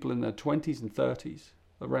 people in their 20s and 30s,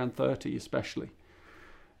 around 30 especially.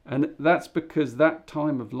 And that's because that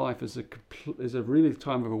time of life is a really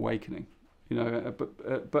time of awakening,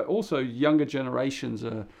 but also younger generations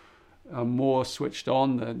are more switched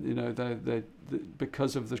on than,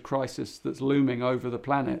 because of the crisis that's looming over the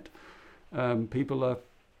planet. People are,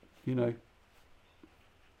 people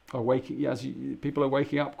are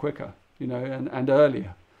waking up quicker, and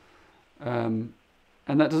earlier. And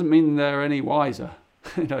that doesn't mean they're any wiser.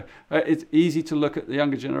 It's easy to look at the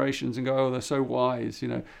younger generations and go, oh, they're so wise.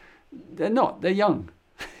 They're not. They're young.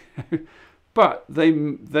 But they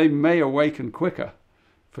may awaken quicker,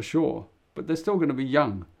 for sure. But they're still going to be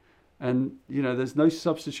young. And, there's no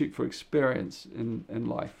substitute for experience in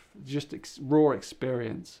life. Just raw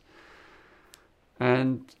experience.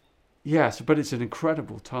 And, yes, but it's an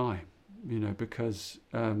incredible time. Because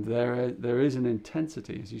there is an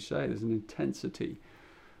intensity, as you say, there's an intensity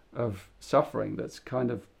of suffering that's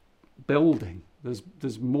kind of building.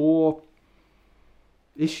 There's more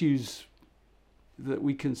issues that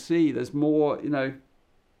we can see. There's more,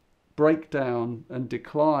 breakdown and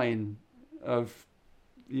decline of,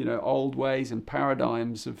 old ways and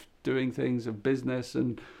paradigms of doing things, of business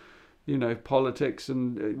and, politics,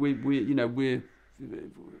 and we're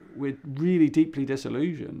really deeply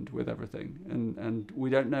disillusioned with everything, and we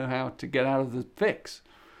don't know how to get out of the fix.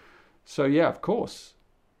 So yeah, of course,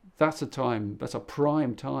 that's a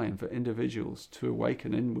prime time for individuals to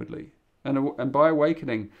awaken inwardly. And by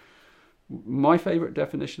awakening, my favorite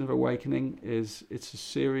definition of awakening is it's a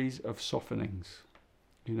series of softenings.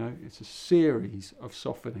 It's a series of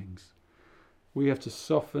softenings. We have to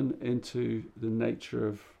soften into the nature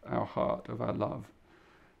of our heart, of our love.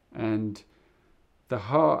 And the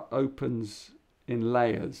heart opens in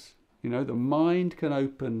layers. The mind can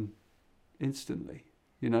open instantly.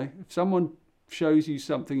 If someone shows you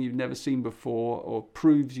something you've never seen before, or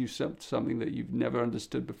proves you something that you've never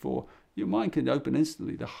understood before, your mind can open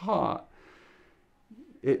instantly. The heart,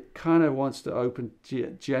 it kind of wants to open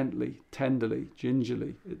gently, tenderly,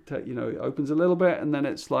 gingerly. It opens a little bit, and then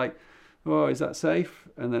it's like, oh, is that safe?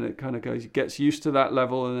 And then it kind of gets used to that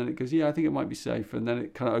level, and then it goes, yeah, I think it might be safe. And then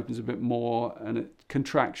it kind of opens a bit more, and it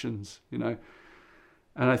contractions, And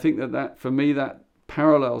I think that for me, that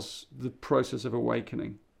parallels the process of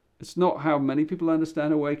awakening. It's not how many people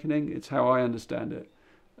understand awakening, it's how I understand it.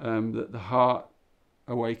 That the heart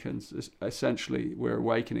awakens. Essentially, we're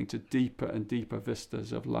awakening to deeper and deeper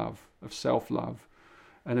vistas of love, of self-love.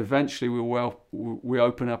 And eventually we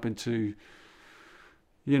open up into,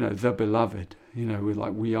 the beloved.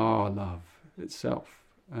 We are love itself.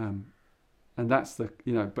 And that's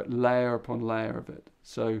but layer upon layer of it.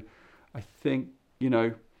 So I think,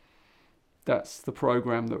 that's the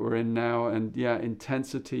program that we're in now. And yeah,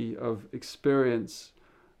 intensity of experience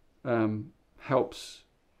helps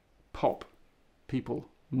pop people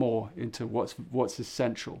more into what's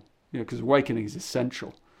essential. Because awakening is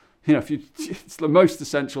essential. It's the most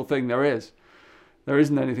essential thing there is. There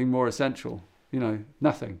isn't anything more essential.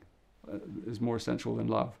 Nothing is more essential than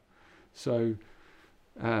love. So,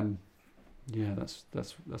 that's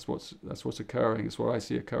what's occurring. It's what I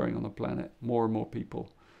see occurring on the planet. More and more people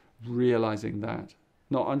realizing that,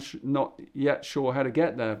 not yet sure how to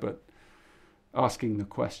get there, but asking the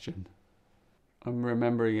question. I'm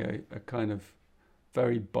remembering a kind of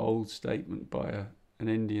very bold statement by an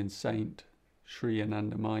Indian saint, Sri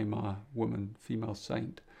Anandamayi Ma, female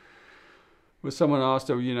saint, where someone asked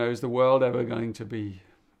her, is the world ever going to be,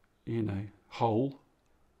 whole?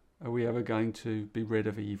 Are we ever going to be rid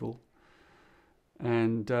of evil?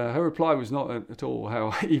 And her reply was not at all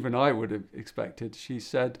how even I would have expected. She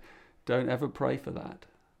said, don't ever pray for that.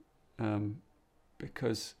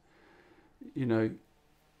 Because,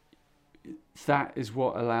 that is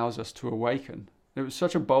what allows us to awaken. It was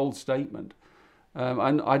such a bold statement.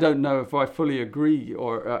 And I don't know if I fully agree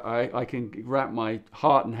or I can wrap my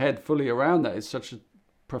heart and head fully around that. It's such a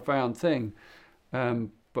profound thing.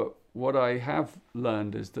 But what I have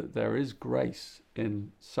learned is that there is grace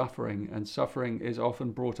in suffering, and suffering is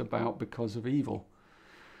often brought about because of evil.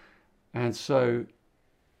 And so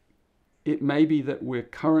it may be that we're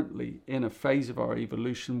currently in a phase of our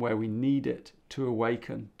evolution where we need it to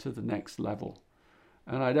awaken to the next level.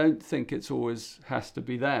 And I don't think it's always has to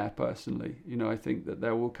be there, personally. I think that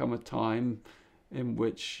there will come a time in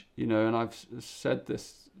which, and I've said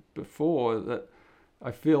this before, that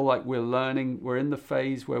I feel like we're in the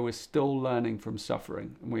phase where we're still learning from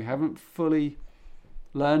suffering, and we haven't fully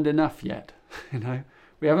learned enough yet.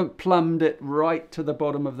 We haven't plumbed it right to the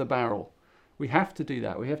bottom of the barrel. We have to do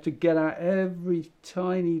that. We have to get out every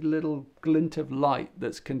tiny little glint of light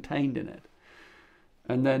that's contained in it.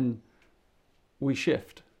 And then we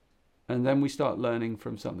shift. And then we start learning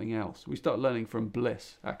from something else. We start learning from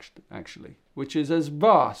bliss, actually, which is as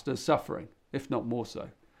vast as suffering, if not more so.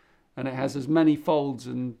 And it has as many folds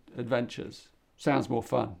and adventures. Sounds more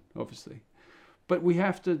fun, obviously. But we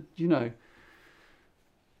have to,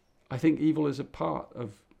 I think evil is a part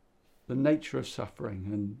of the nature of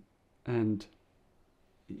suffering, and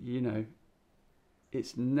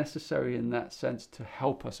it's necessary in that sense to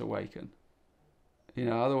help us awaken.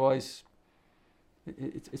 Otherwise,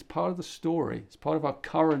 it's part of the story. It's part of our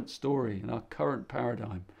current story and our current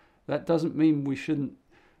paradigm. That doesn't mean we shouldn't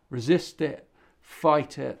resist it,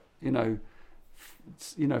 fight it,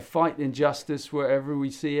 fight injustice wherever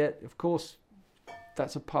we see it. Of course,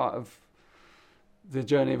 that's a part of the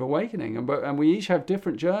journey of awakening, and we each have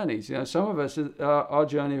different journeys. Some of us, our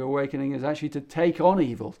journey of awakening is actually to take on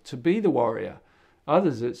evil, to be the warrior.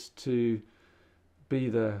 Others, it's to be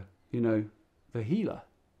the healer.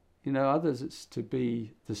 Others, it's to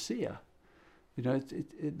be the seer.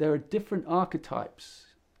 There are different archetypes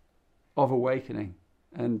of awakening,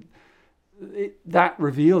 and that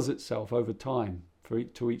reveals itself over time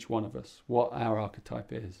to each one of us, what our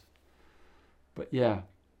archetype is. But yeah,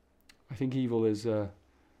 I think evil is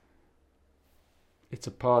it's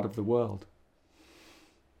a part of the world.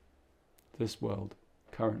 This world,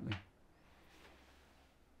 currently.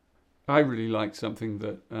 I really like something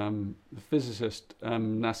that the physicist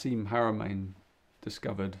Nassim Haramein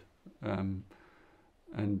discovered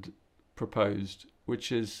and proposed,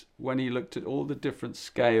 which is when he looked at all the different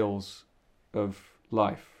scales of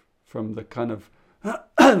life, from the kind of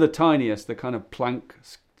the tiniest, the kind of Planck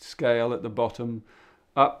scale at the bottom,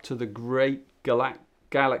 up to the great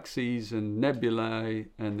galaxies and nebulae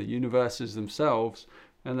and the universes themselves,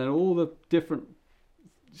 and then all the different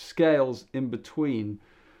scales in between.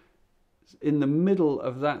 In the middle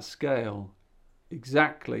of that scale,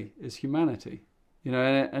 exactly, is humanity.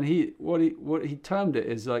 And what he termed it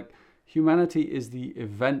is like humanity is the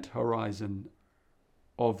event horizon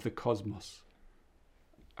of the cosmos.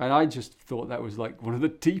 And I just thought that was like one of the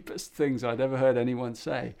deepest things I'd ever heard anyone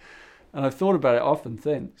say. And I've thought about it often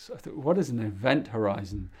since. I thought, what is an event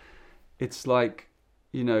horizon? It's like,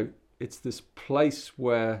 it's this place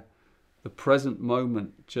where the present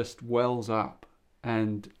moment just wells up,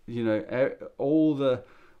 and all the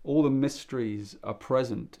mysteries are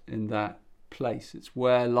present in that place. It's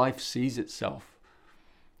where life sees itself.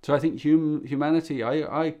 So I think humanity,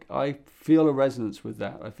 I feel a resonance with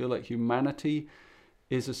that. I feel like humanity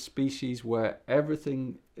is a species where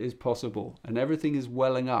everything is possible and everything is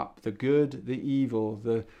welling up. The good, the evil,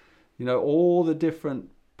 all the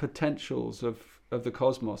different potentials of the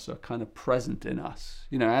cosmos are kind of present in us.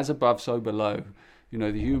 As above, so below. You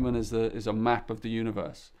know, the human is a map of the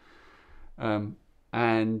universe,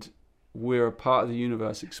 and we're a part of the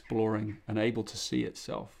universe exploring and able to see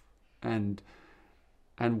itself, and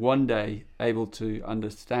one day able to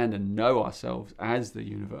understand and know ourselves as the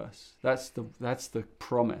universe. That's the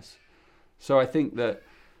promise. So I think that,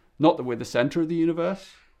 not that we're the center of the universe,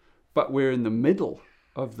 but we're in the middle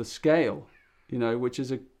of the scale, you know, which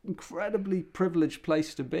is an incredibly privileged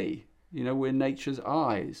place to be. You know, we're nature's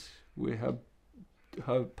eyes. We're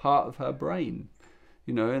her part of her brain,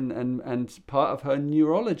 you know, and part of her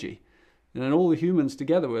neurology. And then all the humans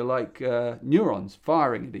together, we're like neurons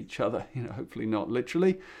firing at each other, you know, hopefully not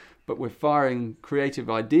literally, but we're firing creative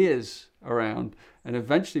ideas around. And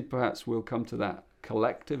eventually perhaps we'll come to that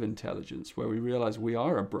collective intelligence where we realize we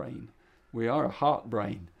are a brain. We are a heart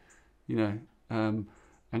brain, you know,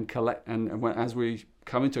 as we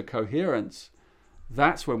come into coherence,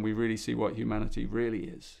 that's when we really see what humanity really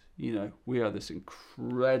is. You know, we are this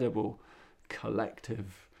incredible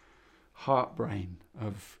collective heart brain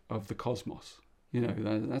of the cosmos. You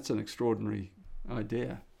know, that's an extraordinary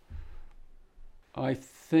idea. I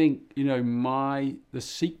think, you know, the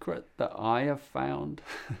secret that I have found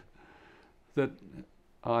that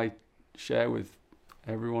I share with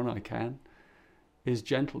everyone I can is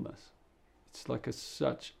gentleness. It's like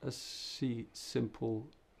such a simple,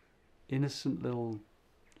 innocent little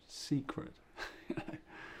secret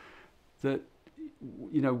that,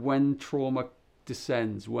 you know, when trauma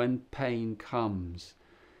descends, when pain comes,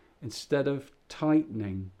 instead of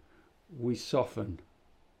tightening, we soften.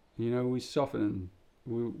 You know, we soften.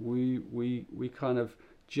 We kind of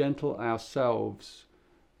gentle ourselves.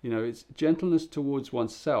 You know, it's gentleness towards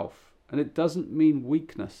oneself, and it doesn't mean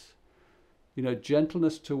weakness. You know,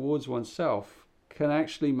 gentleness towards oneself can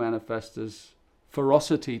actually manifest as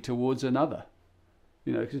ferocity towards another.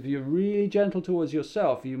 You know, because if you're really gentle towards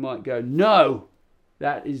yourself, you might go, no,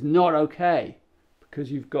 that is not okay.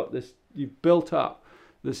 Because you've built up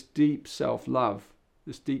this deep self-love,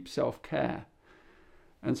 this deep self-care.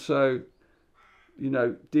 And so, you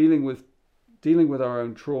know, dealing with our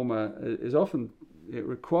own trauma is often, it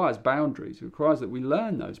requires boundaries. It requires that we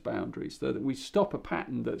learn those boundaries, so that we stop a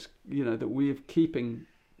pattern that's, you know, that we're keeping,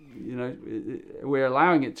 you know, we're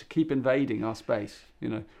allowing it to keep invading our space, you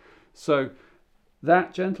know. So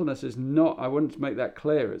that gentleness is not, I want to make that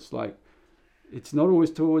clear, it's like, it's not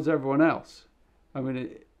always towards everyone else. I mean,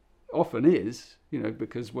 it often is, you know,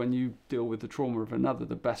 because when you deal with the trauma of another,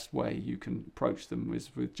 the best way you can approach them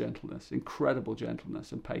is with gentleness, incredible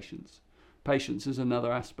gentleness and patience. Patience is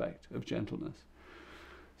another aspect of gentleness.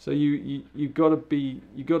 So you got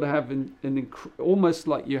to have almost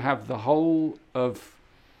like you have the whole of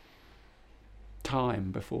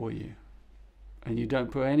time before you, and you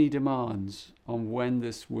don't put any demands on when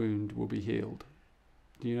this wound will be healed.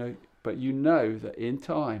 You know, but you know that in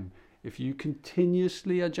time, if you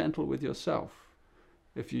continuously are gentle with yourself,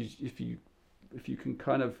 if you can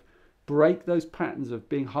kind of break those patterns of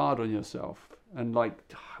being hard on yourself and like,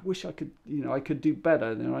 I wish I could, you know, I could do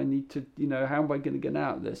better, then I need to, you know, how am I going to get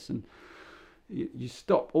out of this? And you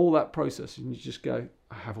stop all that process and you just go,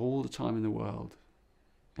 I have all the time in the world.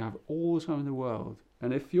 I have all the time in the world.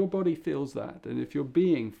 And if your body feels that, and if your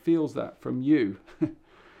being feels that from you,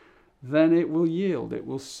 then it will yield. It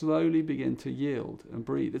will slowly begin to yield and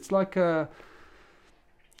breathe. It's like a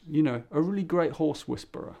really great horse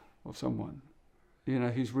whisperer or someone, you know,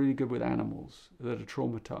 who's really good with animals that are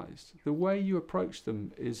traumatized. The way you approach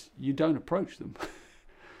them is you don't approach them.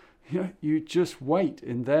 You know, you just wait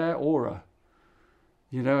in their aura,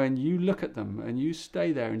 you know, and you look at them and you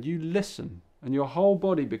stay there and you listen, and your whole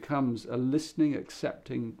body becomes a listening,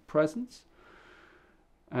 accepting presence.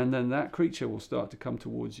 And then that creature will start to come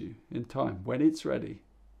towards you in time when it's ready.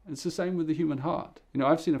 And it's the same with the human heart. You know,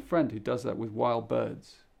 I've seen a friend who does that with wild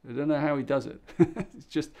birds. I don't know how he does it.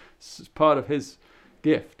 It's part of his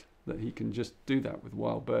gift that he can just do that with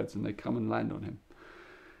wild birds and they come and land on him.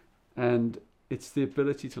 And it's the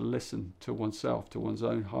ability to listen to oneself, to one's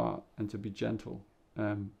own heart, and to be gentle.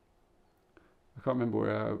 I can't remember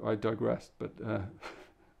where I digressed, but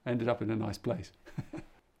ended up in a nice place.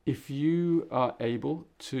 If you are able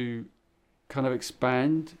to kind of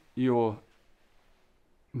expand your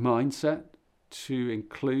mindset to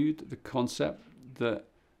include the concept that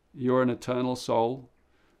you're an eternal soul,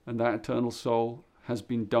 and that eternal soul has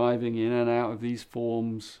been diving in and out of these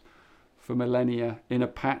forms for millennia in a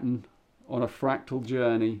pattern on a fractal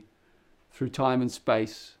journey through time and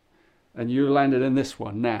space, and you landed in this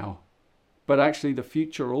one now. But actually the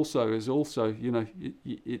future also is also, you know,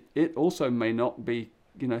 it also may not be,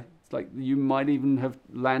 you know, it's like you might even have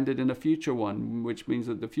landed in a future one, which means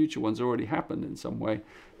that the future one's already happened in some way.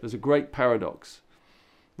 There's a great paradox.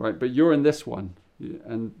 right? But you're in this one,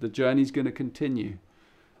 and the journey's going to continue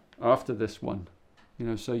after this one,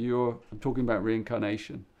 so I'm talking about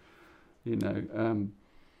reincarnation, or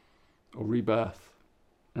rebirth,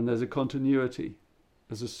 and there's a continuity,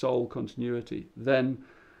 there's a soul continuity, then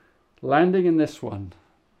landing in this one,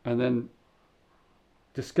 and then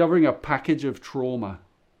discovering a package of trauma.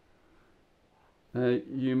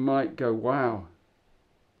 You might go, wow,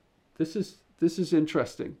 this is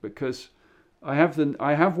interesting, because I have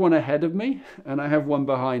one ahead of me and I have one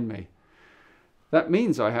behind me. That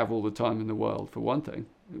means I have all the time in the world, for one thing.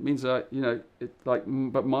 It means but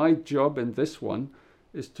my job in this one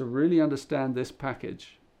is to really understand this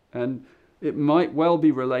package, and it might well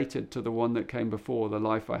be related to the one that came before, the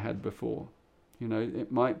life I had before.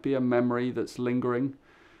 It might be a memory that's lingering,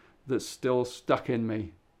 that's still stuck in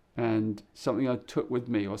me, and something I took with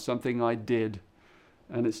me, or something I did,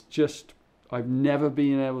 and it's just, I've never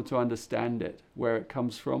been able to understand it, where it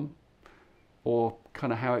comes from, or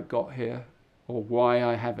kind of how it got here, or why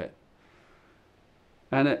I have it.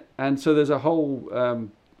 And so there's a whole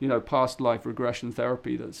past life regression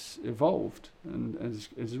therapy that's evolved, and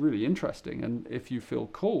is really interesting. And if you feel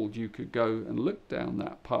called, you could go and look down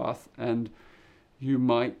that path, and you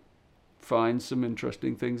might find some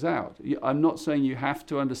interesting things out. I'm not saying you have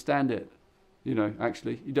to understand it.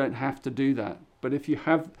 Actually, you don't have to do that. But if you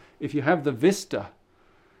have the vista,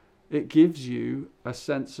 it gives you a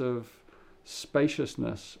sense of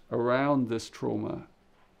spaciousness around this trauma,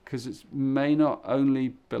 because it may not only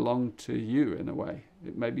belong to you in a way.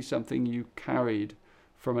 It may be something you carried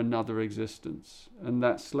from another existence, and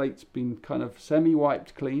that slate's been kind of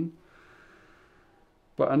semi-wiped clean.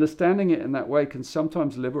 But understanding it in that way can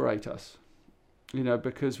sometimes liberate us,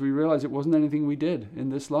 because we realize it wasn't anything we did in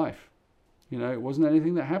this life. It wasn't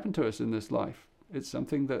anything that happened to us in this life. It's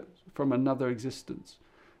something that from another existence.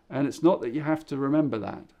 And it's not that you have to remember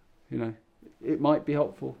that. It might be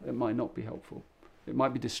helpful, it might not be helpful. It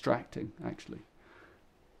might be distracting, actually.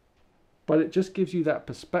 But it just gives you that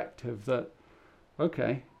perspective that,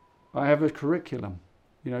 okay, I have a curriculum,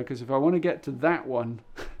 because if I want to get to that one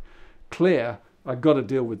clear, I've got to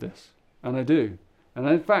deal with this. And I do. And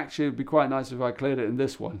in fact, it would be quite nice if I cleared it in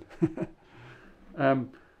this one.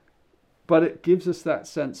 But it gives us that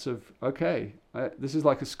sense of, okay, this is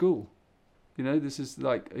like a school. This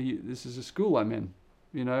is a school I'm in.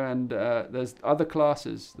 And there's other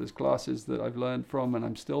classes. There's classes that I've learned from and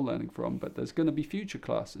I'm still learning from, but there's going to be future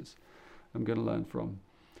classes I'm going to learn from.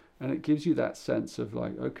 And it gives you that sense of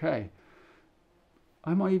like, okay,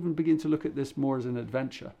 I might even begin to look at this more as an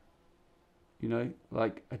adventure,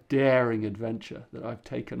 like a daring adventure that I've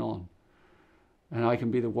taken on. And I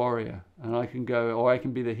can be the warrior, and I can go, or I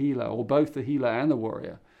can be the healer, or both the healer and the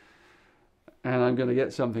warrior. And I'm going to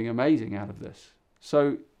get something amazing out of this.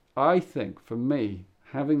 So I think, for me,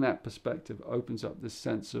 having that perspective opens up this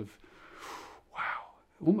sense of, wow,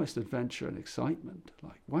 almost adventure and excitement.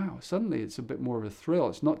 Like, wow, suddenly it's a bit more of a thrill.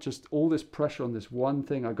 It's not just all this pressure on this one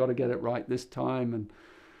thing. I've got to get it right this time. And,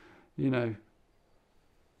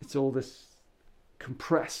 it's all this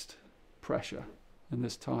compressed pressure in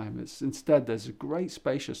this time. It's instead, there's a great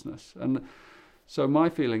spaciousness. And so my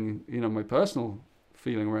feeling, my personal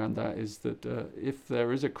feeling around that is that if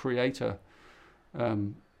there is a creator,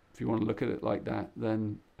 if you want to look at it like that,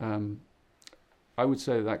 then I would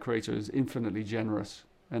say that creator is infinitely generous,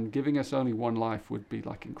 and giving us only one life would be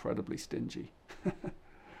like incredibly stingy.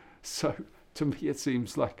 So to me it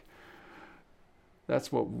seems like that's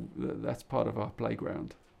part of our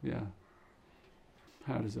playground. Yeah.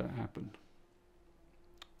 How does that happen?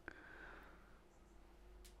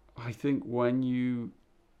 I think when you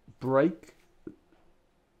break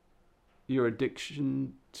your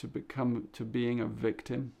addiction to being a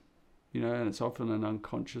victim, and it's often an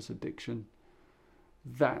unconscious addiction,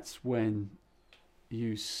 that's when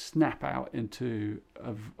you snap out into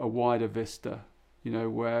a wider vista,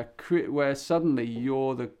 where suddenly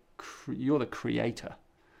you're the creator.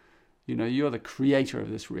 You're the creator of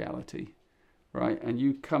this reality, right? And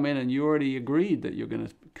you come in and you already agreed that you're going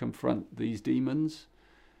to confront these demons,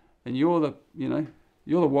 and you're the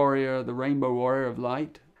warrior, the rainbow warrior of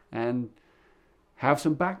light, and have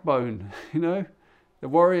some backbone. The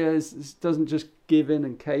warrior doesn't just give in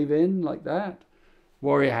and cave in like that.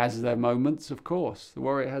 Warrior has their moments, of course. The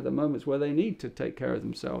warrior has their moments where they need to take care of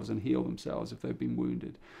themselves and heal themselves if they've been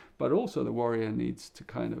wounded. But also the warrior needs to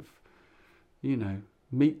kind of,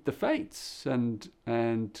 meet the fates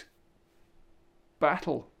and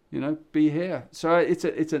battle, be here. So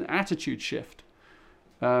it's an attitude shift,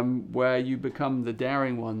 where you become the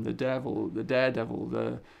daring one, the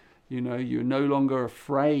daredevil, you're no longer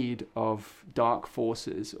afraid of dark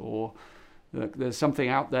forces or Look, there's something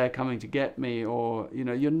out there coming to get me, or,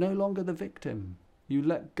 you're no longer the victim. You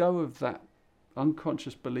let go of that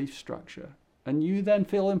unconscious belief structure, and you then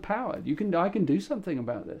feel empowered. I can do something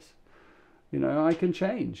about this. I can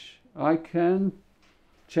change. I can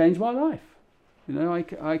change my life.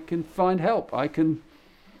 I can find help. I can,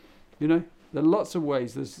 there are lots of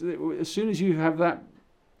ways. As soon as you have that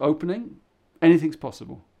opening, anything's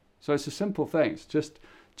possible. So it's a simple thing. It's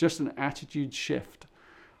just an attitude shift.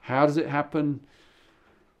 How does it happen?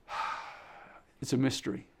 It's a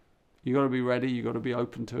mystery. You got to be ready. You got to be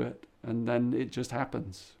open to it, and then it just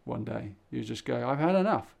happens one day. You just go, I've had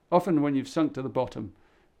enough. Often when you've sunk to the bottom,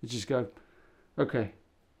 you just go, okay,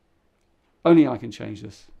 only I can change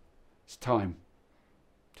this. It's time.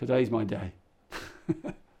 Today's my day.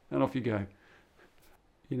 And off you go.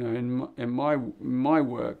 In my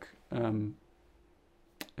work, in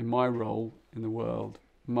my role in the world,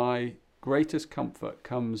 my greatest comfort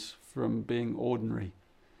comes from being ordinary,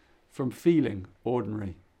 from feeling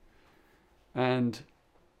ordinary. And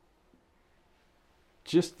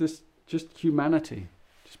just humanity,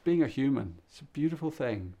 just being a human. It's a beautiful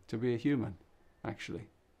thing to be a human, actually.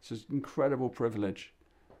 It's an incredible privilege.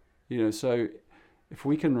 So if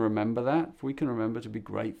we can remember that, if we can remember to be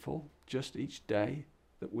grateful just each day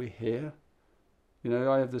that we're here.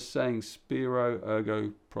 I have this saying, spiro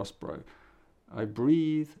ergo prospero. I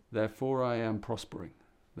breathe, therefore I am prospering.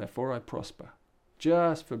 Therefore I prosper.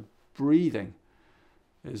 Just for breathing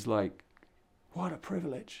is like, what a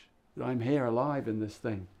privilege that I'm here alive in this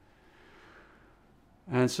thing.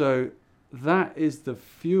 And so that is the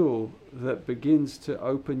fuel that begins to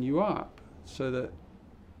open you up so that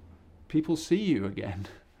people see you again.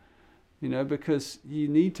 Because you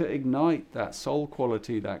need to ignite that soul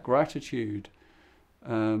quality, that gratitude.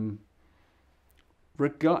 You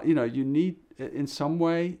need, in some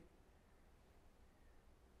way,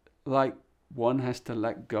 like one has to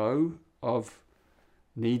let go of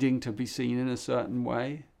needing to be seen in a certain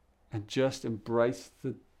way and just embrace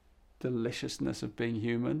the deliciousness of being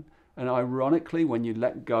human. And ironically, when you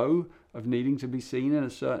let go of needing to be seen in a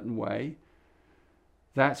certain way,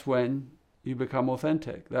 that's when you become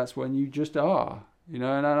authentic. That's when you just are. And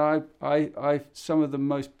I some of the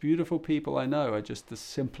most beautiful people I know are just the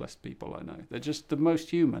simplest people I know. They're just the most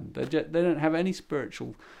human. They don't have any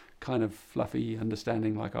spiritual kind of fluffy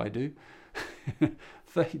understanding like I do.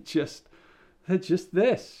 They're just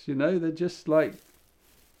this, they're just like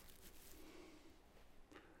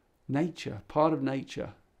nature, part of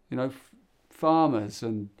nature. Farmers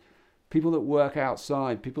and people that work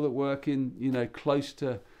outside, people that work in, close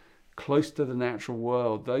to the natural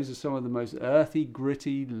world. Those are some of the most earthy,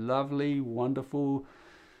 gritty, lovely, wonderful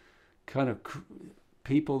kind of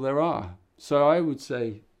people there are. So I would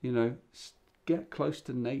say, get close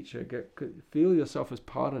to nature, feel yourself as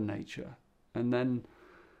part of nature, and then,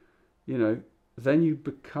 then you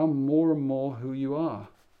become more and more who you are,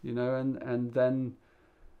 and then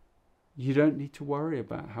you don't need to worry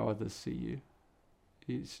about how others see you.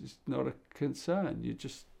 It's just not a concern. You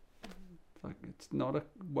just, it's not a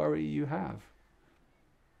worry you have.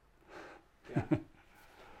 Yeah.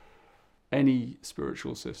 Any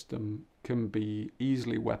spiritual system can be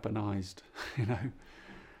easily weaponized,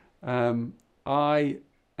 I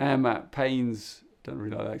am at pains, don't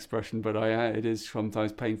really like that expression, but it is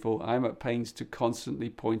sometimes painful. I'm at pains to constantly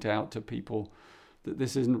point out to people that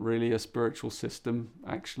this isn't really a spiritual system,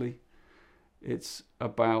 actually. It's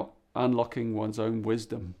about unlocking one's own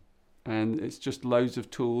wisdom. And it's just loads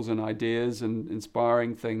of tools and ideas and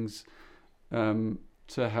inspiring things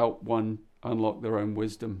to help one unlock their own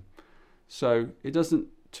wisdom. So it doesn't,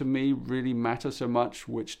 to me, really matter so much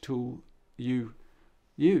which tool you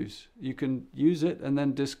use. You can use it and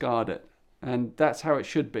then discard it. And that's how it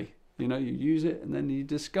should be. You use it and then you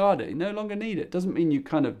discard it. You no longer need it. Doesn't mean you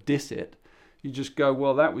kind of diss it. You just go,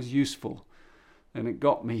 well, that was useful and it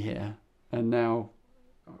got me here. And now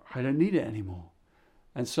I don't need it anymore.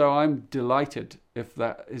 And so I'm delighted if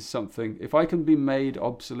that is something, if I can be made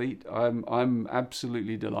obsolete, I'm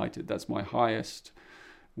absolutely delighted. That's my highest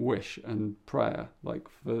wish and prayer, like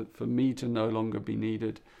for me to no longer be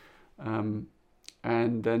needed. And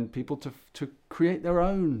then people to create their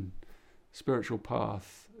own spiritual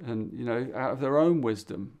path and, out of their own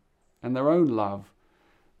wisdom and their own love.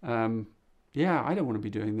 I don't want to be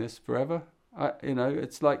doing this forever.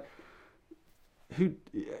 It's like,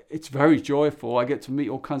 it's very joyful. I get to meet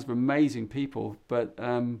all kinds of amazing people, but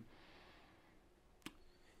I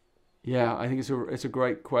think it's a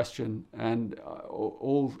great question, and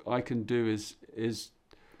all I can do is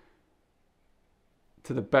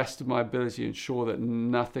to the best of my ability ensure that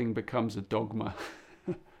nothing becomes a dogma.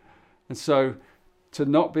 And so to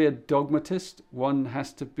not be a dogmatist, one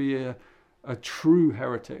has to be a true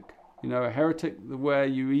heretic. You know, a heretic where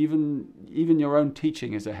you even your own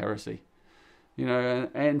teaching is a heresy. You know,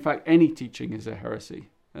 and in fact, any teaching is a heresy,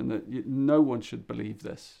 and that no one should believe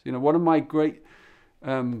this. You know, one of my great,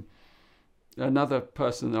 another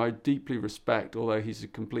person that I deeply respect, although he's a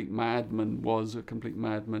complete madman,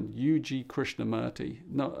 U.G. Krishnamurti,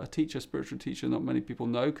 not a teacher, spiritual teacher, not many people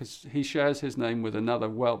know, because he shares his name with another,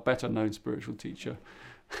 better known spiritual teacher.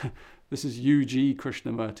 This is U.G.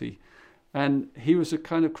 Krishnamurti. And he was a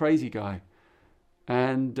kind of crazy guy.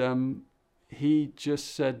 And he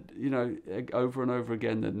just said, you know, over and over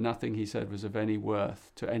again that nothing he said was of any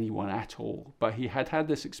worth to anyone at all. But he had had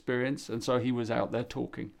this experience, and so he was out there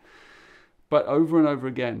talking. But over and over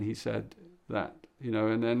again he said that, you know,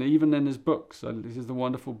 and then even in his books, and this is the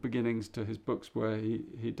wonderful beginnings to his books where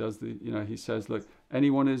he does the, you know, he says, look,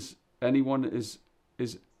 anyone is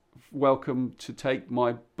welcome to take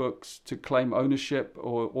my books, to claim ownership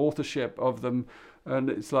or authorship of them, and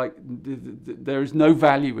it's like there is no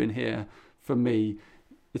value in here for me,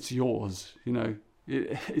 it's yours, you know.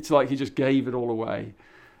 It's like he just gave it all away.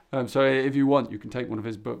 So if you want, you can take one of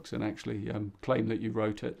his books and actually claim that you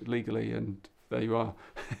wrote it legally, and there you are.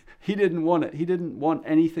 He didn't want it. He didn't want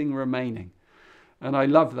anything remaining, and I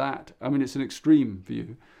love that. I mean, it's an extreme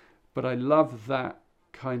view, but I love that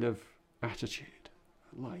kind of attitude.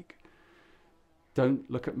 Like, don't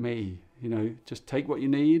look at me, you know, just take what you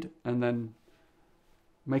need and then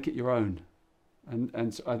make it your own.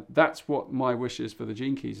 And so that's what my wish is for the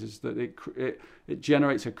Gene Keys, is that it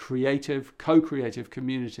generates a creative, co-creative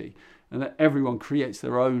community, and that everyone creates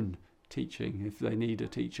their own teaching if they need a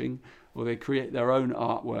teaching, or they create their own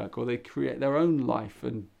artwork, or they create their own life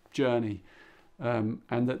and journey, and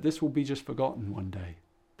that this will be just forgotten one day.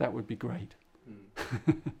 That would be great.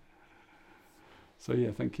 So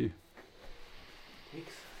yeah, thank you.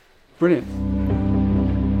 Thanks. Brilliant.